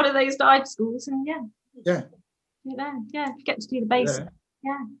one of those dive schools and Yeah. Get to do the basics.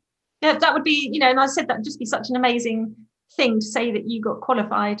 Yeah, that would be, and I said that would just be such an amazing thing to say that you got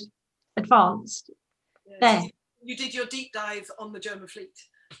qualified advanced there. So you did your deep dive on the German fleet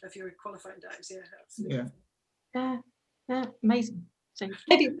of your qualifying dives. Yeah, absolutely. Yeah, amazing. So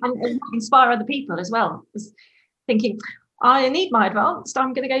maybe it might inspire other people as well. Just thinking, I need my advanced,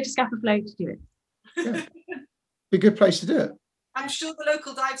 I'm going to go to Scapa Flow to do it. Yeah. Be a good place to do it. I'm sure the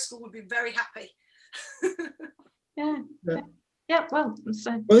local dive school would be very happy. Well,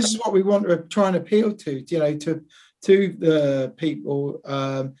 this is what we want to try and appeal to the people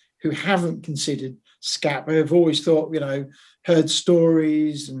who haven't considered Scapa, who've always thought, heard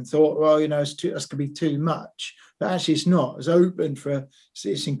stories and thought, well, that's going to be too much. But actually, it's not. It's open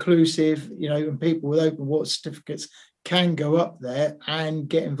it's inclusive, and people with open water certificates can go up there and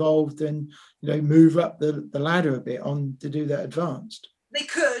get involved and, move up the ladder a bit to do that advanced. They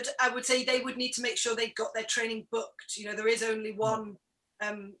could. I would say they would need to make sure they got their training booked. There is only one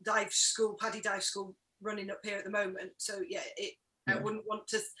dive school, PADI dive school, running up here at the moment. So I wouldn't want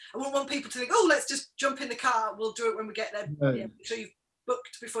people to think, oh, let's just jump in the car. We'll do it when we get there. No. Yeah, make sure you've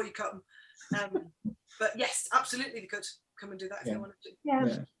booked before you come. But yes, absolutely, they could come and do that if they wanted to. Yeah.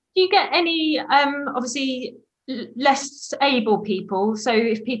 Do you get any obviously less able people? So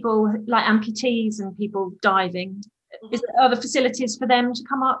if people like amputees and people diving. Are there facilities for them to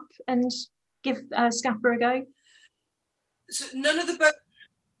come up and give Scapa a go? So none of the boats.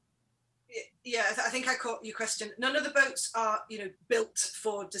 Yeah, I think I caught your question. None of the boats are, built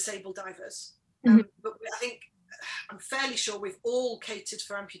for disabled divers. But I think I'm fairly sure we've all catered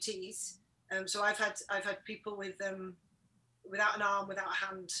for amputees. So I've had people with without an arm, without a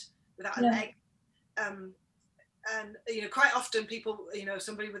hand, without a leg. And quite often people,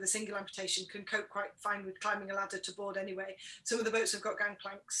 somebody with a single amputation can cope quite fine with climbing a ladder to board anyway. Some of the boats have got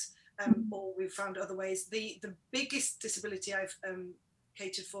gangplanks, or we've found other ways. The biggest disability I've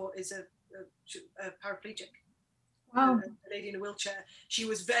catered for is a paraplegic. Wow. A lady in a wheelchair. She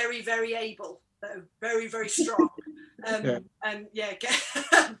was very, very able, very, very strong. So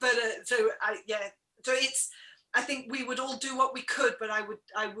it's. I think we would all do what we could, but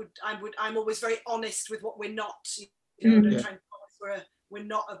I'm always very honest with what we're not. Don't try and promise we're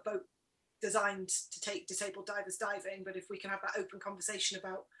not a boat designed to take disabled divers diving, but if we can have that open conversation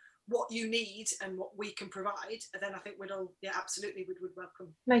about what you need and what we can provide, then I think we'd all, absolutely, we would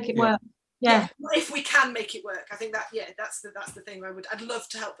welcome. Make it work. Yeah. If we can make it work, I think that's the thing. I'd love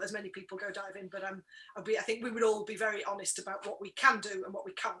to help as many people go diving, but I think we would all be very honest about what we can do and what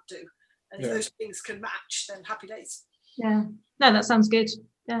we can't do. And if those things can match, then happy days. Yeah. No, that sounds good.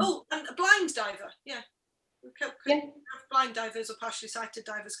 Yeah. Oh, and a blind diver. Yeah. We could have blind divers or partially sighted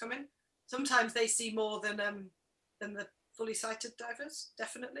divers come in. Sometimes they see more than the fully sighted divers,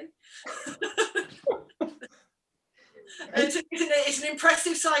 definitely. It's an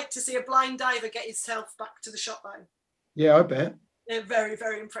impressive sight to see a blind diver get himself back to the shot line. Yeah, I bet. They're very,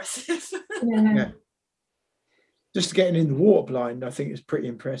 very impressive. Yeah. Just getting in the water blind, I think, is pretty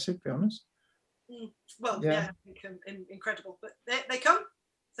impressive, to be honest. Well, I think incredible. But they come.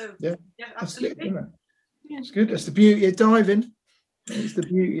 So, absolutely. Good, it's good. That's the beauty of diving. It's the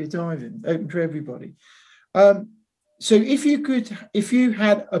beauty of diving. Open to everybody. So if you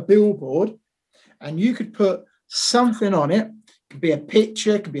had a billboard and you could put something on it, it could be a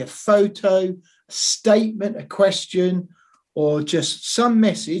picture, it could be a photo, a statement, a question, or just some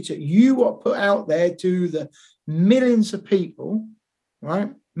message that you want to put out there to the millions of people,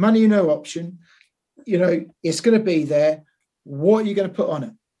 right? Money no option. It's going to be there. What are you going to put on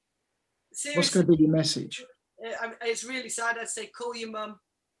it? Seriously, what's going to be your message? It's really sad. I'd say call your mum.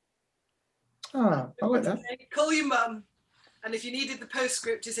 I like that. Call your mum, and if you needed the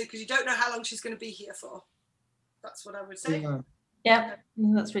postscript, you say, because you don't know how long she's going to be here for. That's what I would say. Yeah,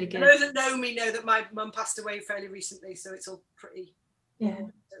 that's really good. Those that know me know that my mum passed away fairly recently, so it's all pretty. Yeah.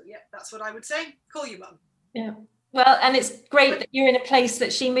 So that's what I would say. Call your mum. Yeah. Well, and it's great that you're in a place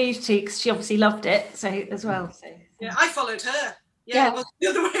that she moved to, because she obviously loved it. So as well. So. Yeah, I followed her. Yeah, it was the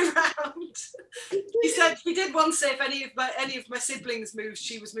other way around. She said she did once say if any of my siblings moved,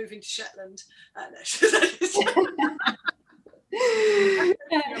 she was moving to Shetland. Does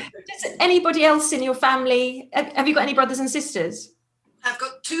anybody else in your family? Have you got any brothers and sisters? I've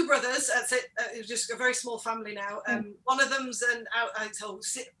got two brothers. That's it. It's just a very small family now. One of them's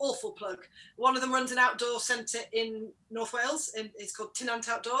awful plug. One of them runs an outdoor centre in North Wales, and it's called Tinant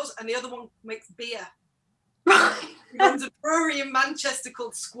Outdoors, and the other one makes beer. He runs a brewery in Manchester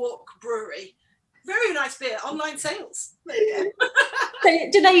called Squawk Brewery. Very nice beer. Online sales. So,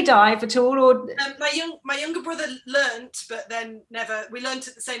 do they dive at all, or my younger brother learnt, but then never. We learnt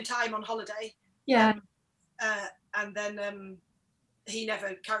at the same time on holiday. yeah? And then he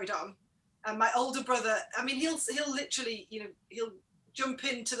never carried on. And my older brother, I mean, he'll literally, he'll jump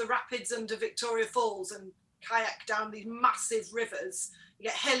into the rapids under Victoria Falls and kayak down these massive rivers. You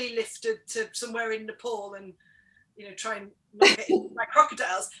get heli lifted to somewhere in Nepal and try and not get eaten by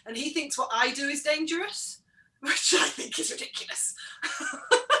crocodiles. And he thinks what I do is dangerous, which I think is ridiculous.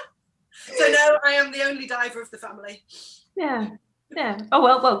 So no, I am the only diver of the family. Yeah. Oh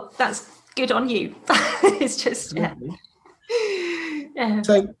well, that's good on you. It's just yeah.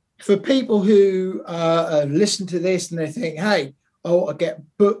 So for people who listen to this and they think, hey, I want to get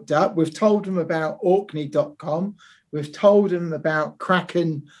booked up, we've told them about Orkney.com. We've told them about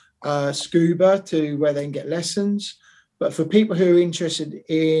Kraken Scuba to where they can get lessons. But for people who are interested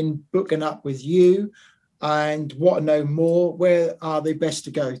in booking up with you and want to know more, where are they best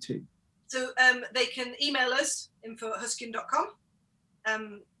to go to? So they can email us, info@huskian.com.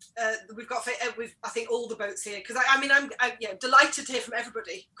 We've got, I think, all the boats here, because I'm delighted to hear from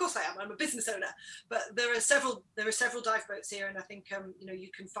everybody. Of course I am. I'm a business owner, but there are several dive boats here, and I think you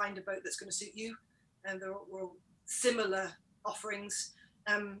can find a boat that's going to suit you, and they're all similar offerings.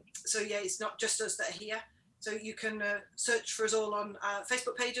 So yeah, it's not just us that are here. So you can search for us all on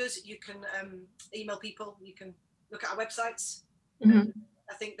Facebook pages. You can email people. You can look at our websites. Mm-hmm.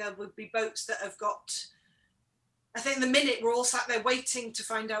 I think there would be boats that have got. I think in the minute we're all sat there waiting to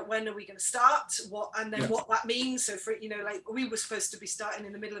find out when are we going to start, what that means. So for like we were supposed to be starting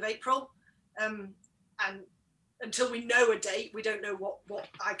in the middle of April, and until we know a date, we don't know what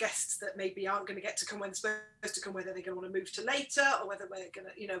our guests that maybe aren't going to get to come when they're supposed to come, whether they're going to want to move to later or whether we're going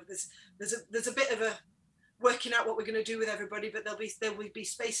to, there's a bit of a working out what we're going to do with everybody. But there will be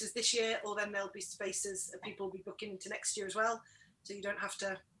spaces this year, or then there'll be spaces people will be booking into next year as well. So you don't have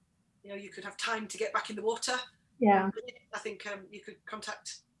to, you could have time to get back in the water. Yeah, I think you could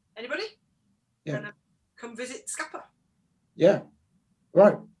contact anybody and come visit Scapa. Yeah,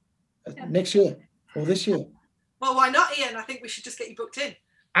 right. Next year or this year. Well, why not, Ian? I think we should just get you booked in.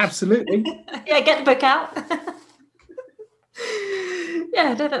 Absolutely. Yeah, get the book out.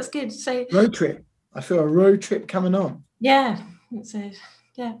 Yeah, no, that's good. So road trip. I feel a road trip coming on. Yeah, it's a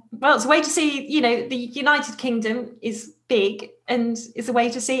way to see. The United Kingdom is big, and it's a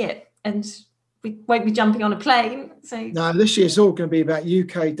way to see it, and we won't be jumping on a plane. So no, this year's all going to be about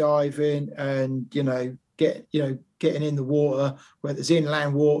UK diving and getting in the water, where there's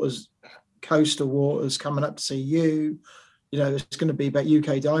inland waters, coastal waters, coming up to see you. It's going to be about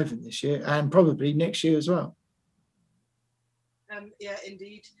UK diving this year and probably next year as well. Yeah,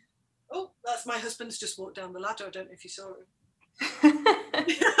 indeed. Oh, that's my husband's just walked down the ladder. I don't know if you saw him.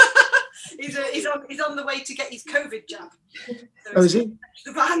 He's on the way to get his COVID jab. So is he?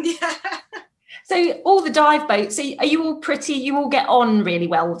 The van, yeah. So all the dive boats, are you all pretty? You all get on really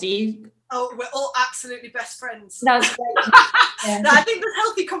well, do you? Oh, we're all absolutely best friends. That's great. Yeah. No, I think there's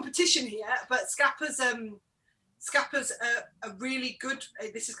healthy competition here, but Scapa's a really good.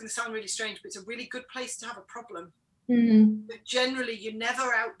 This is going to sound really strange, but it's a really good place to have a problem. Mm-hmm. But generally, you're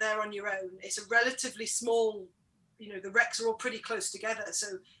never out there on your own. It's a relatively small. The wrecks are all pretty close together.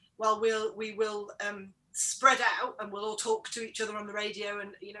 So while we will spread out and we'll all talk to each other on the radio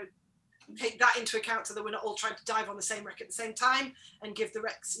and take that into account so that we're not all trying to dive on the same wreck at the same time and give the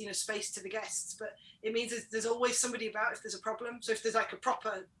wrecks space to the guests. But it means there's always somebody about if there's a problem. So if there's like a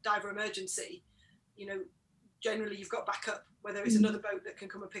proper diver emergency, generally you've got backup, whether it's another boat that can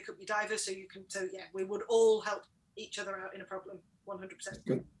come and pick up your diver, we would all help each other out in a problem. 100%.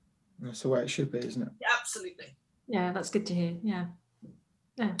 Good. That's the way it should be, isn't it? Yeah, absolutely. Yeah, that's good to hear. Yeah.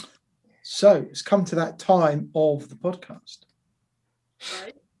 So it's come to that time of the podcast,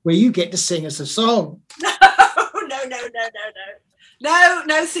 right, where you get to sing us a song.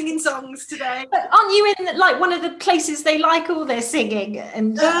 No singing songs today. But aren't you in one of the places they like all their singing?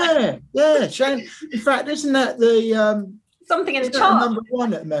 And yeah. In fact, isn't that the something in the chart? Number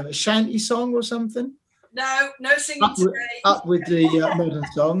one at the moment, shanty song or something? No singing today. Up with the modern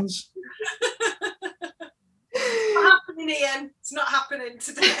songs. It's not happening, Ian. It's not happening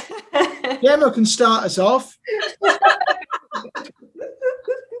today. Gemma can start us off.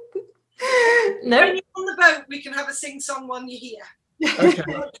 No. When you're on the boat, we can have a sing-song one you hear. Okay.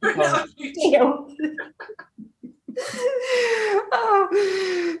 Oh,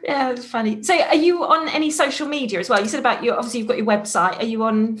 Yeah, it's funny. So are you on any social media as well? You said about obviously you've got your website. Are you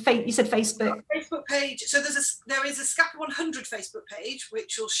on you said Facebook? Facebook page. So there is a Scapa 100 Facebook page,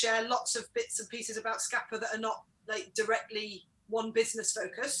 which will share lots of bits and pieces about Scapa that are not like directly one business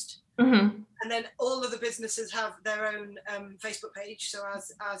focused. Mm-hmm. And then all of the businesses have their own Facebook page. So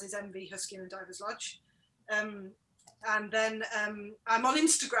as is MV Husky and Divers Lodge. And then I'm on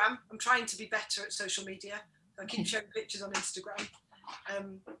Instagram. I'm trying to be better at social media. I keep showing pictures on Instagram.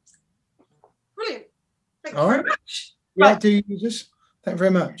 Brilliant. Thank you very much. Yeah, do you use. Thank you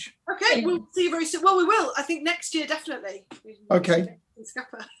very much. Okay, we'll see you very soon. Well, we will. I think next year, definitely. Okay. In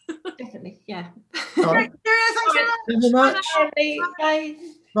Scapa. Definitely, yeah. All right. Thanks very much. Thank you very much. Bye.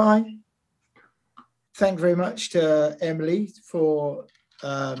 Bye. Thank you very much to Emily for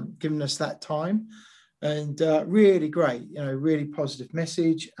giving us that time, and really great, really positive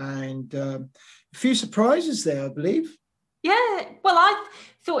message, and a few surprises there, I believe. Yeah, well, I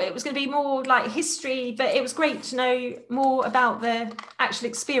thought it was going to be more like history, but it was great to know more about the actual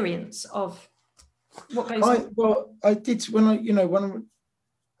experience of what goes on. Well, I did when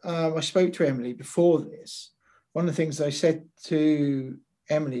I spoke to Emily before this. One of the things I said to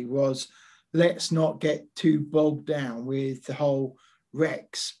Emily was, let's not get too bogged down with the whole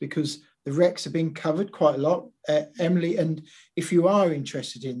wrecks, because the wrecks have been covered quite a lot, Emily. And if you are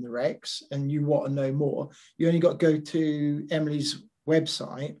interested in the wrecks and you want to know more, you only got to go to Emily's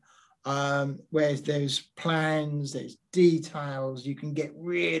website, where there's plans, there's details. You can get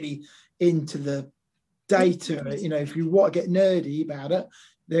really into the data. If you want to get nerdy about it,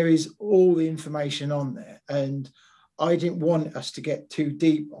 there is all the information on there. And I didn't want us to get too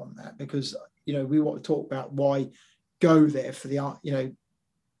deep on that, because we want to talk about why go there for the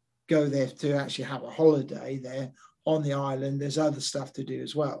go there to actually have a holiday there on the island. There's other stuff to do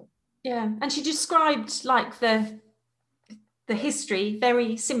as well. Yeah, and she described like the history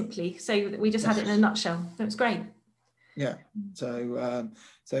very simply, so that we just had it in a nutshell. That was great. Yeah. So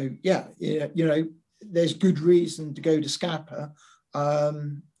yeah, there's good reason to go to Scapa.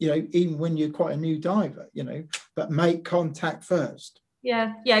 Even when you're quite a new diver, but make contact first.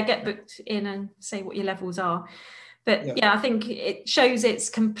 Yeah, get booked in and say what your levels are. But yeah, I think it shows it's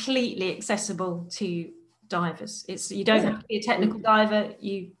completely accessible to divers. You don't have to be a technical diver,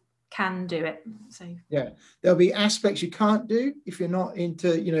 you can do it. So yeah, there'll be aspects you can't do if you're not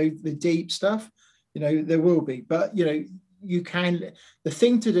into the deep stuff. There will be, but you can. The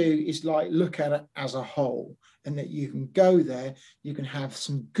thing to do is look at it as a whole, and that you can go there, you can have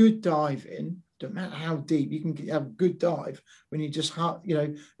some good diving. Don't matter how deep, you can have a good dive when you just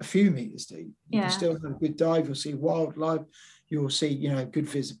a few meters deep. You can still have a good dive. You'll see wildlife. You'll see good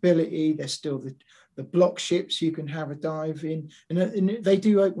visibility. There's still the block ships you can have a dive in, and they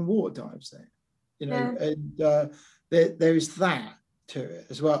do open water dives there. And there is that to it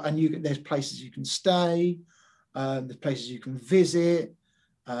as well. And there's places you can stay. There's places you can visit.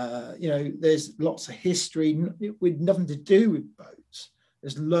 There's lots of history with nothing to do with boats.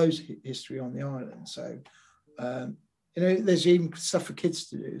 There's loads of history on the island. So, there's even stuff for kids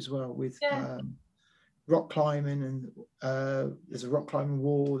to do as well with rock climbing, and there's a rock climbing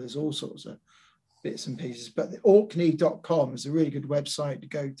wall. There's all sorts of bits and pieces. But the Orkney.com is a really good website to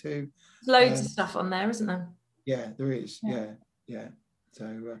go to. Loads of stuff on there, isn't there? Yeah, there is. Yeah.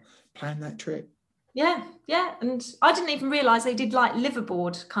 So plan that trip. Yeah. And I didn't even realise they did like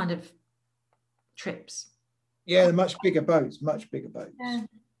liverboard kind of trips. Yeah, they're much bigger boats. Yeah.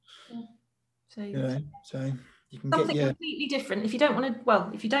 So you can something get completely different. If you don't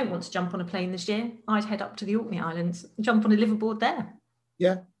want to jump on a plane this year, I'd head up to the Orkney Islands and jump on a liverboard there.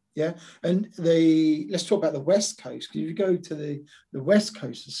 Yeah. And let's talk about the West Coast, because if you go to the West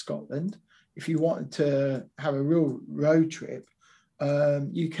Coast of Scotland, if you wanted to have a real road trip,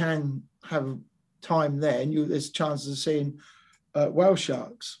 you can have time there, and there's chances of seeing whale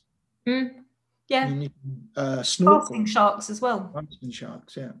sharks. Yeah. And you can snorkel. Basking sharks as well. Basking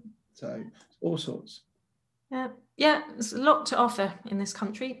sharks, yeah. So all sorts. Yeah. There's a lot to offer in this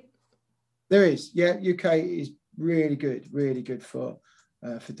country. There is. Yeah, UK is really good for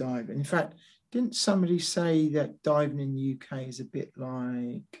diving. In fact, didn't somebody say that diving in the UK is a bit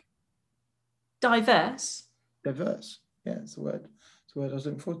like diverse? Diverse. Yeah, it's the word. It's the word I was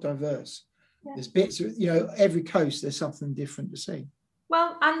looking for. Diverse. Yeah. There's bits. Every coast there's something different to see.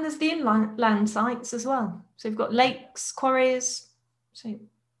 Well, and there's the inland sites as well. So you've got lakes, quarries. So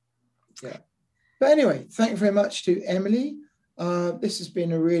yeah. But anyway, thank you very much to Emily. This has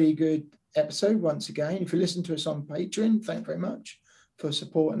been a really good episode once again. If you listen to us on Patreon, thank you very much for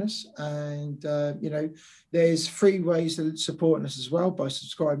supporting us. And there's free ways of supporting us as well by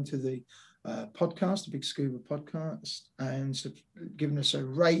subscribing to the podcast, the Big Scuba podcast, and giving us a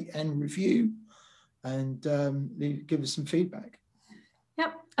rate and review, and give us some feedback.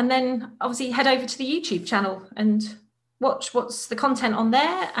 Yep. And then obviously head over to the YouTube channel and watch what's the content on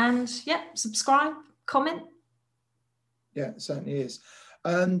there, and subscribe, comment. Yeah, it certainly is.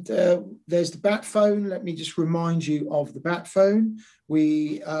 And there's the bat phone. Let me just remind you of the bat phone.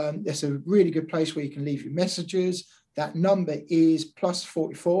 It's a really good place where you can leave your messages. That number is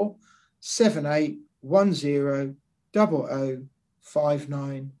 +44 7810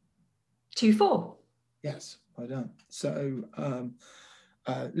 005924. Yes, well done. So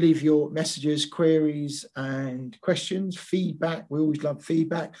leave your messages, queries and questions, feedback. We always love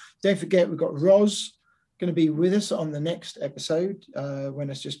feedback. Don't forget, we've got Roz going to be with us on the next episode when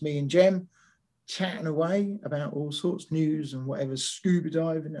it's just me and Jem chatting away about all sorts, news and whatever's scuba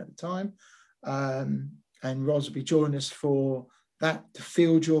diving at the time. And Roz will be joining us for that to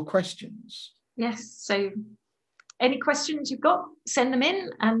field your questions. Yes, so any questions you've got, send them in,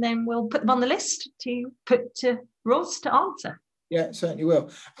 and then we'll put them on the list to put to Roz to answer. Yeah, it certainly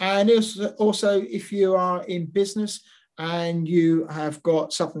will. And also, if you are in business and you have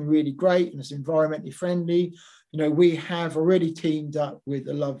got something really great and it's environmentally friendly, we have already teamed up with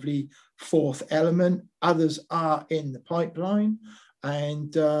a lovely Fourth Element. Others are in the pipeline.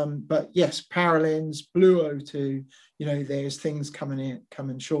 And but yes, Paralens, Blue O2, there's things coming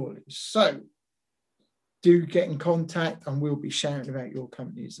shortly. So do get in contact, and we'll be shouting about your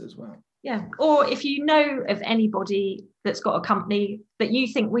companies as well. Yeah, or if you know of anybody that's got a company that you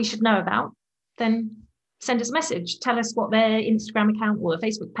think we should know about, then send us a message. Tell us what their Instagram account or their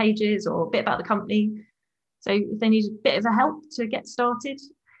Facebook page is, or a bit about the company. So if they need a bit of a help to get started.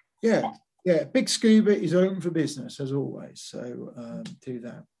 Yeah, Big Scuba is open for business as always. So do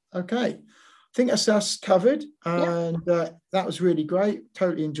that. Okay, I think that's us covered. And that was really great.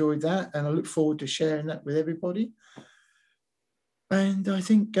 Totally enjoyed that. And I look forward to sharing that with everybody. And I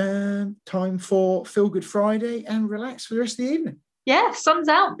think time for Feel Good Friday and relax for the rest of the evening. Yeah, sun's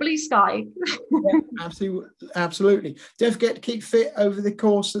out, blue sky. Absolutely. Don't forget to keep fit over the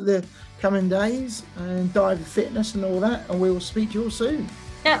course of the coming days and dive with fitness and all that. And we will speak to you all soon.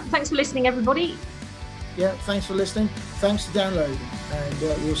 Yeah, thanks for listening, everybody. Yeah, thanks for listening. Thanks for downloading. And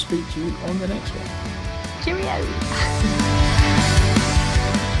we'll speak to you on the next one. Cheerio.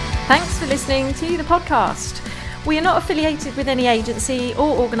 Thanks for listening to the podcast. We are not affiliated with any agency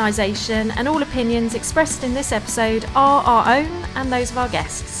or organisation, and all opinions expressed in this episode are our own and those of our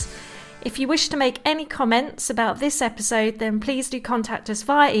guests. If you wish to make any comments about this episode, then please do contact us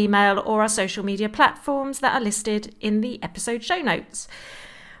via email or our social media platforms that are listed in the episode show notes.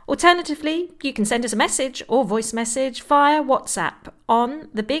 Alternatively, you can send us a message or voice message via WhatsApp on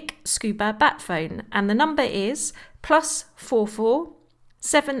the Big Scuba Bat phone, and the number is +44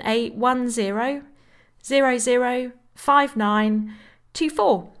 7810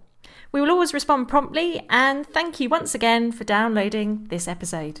 005924. We will always respond promptly, and thank you once again for downloading this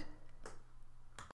episode.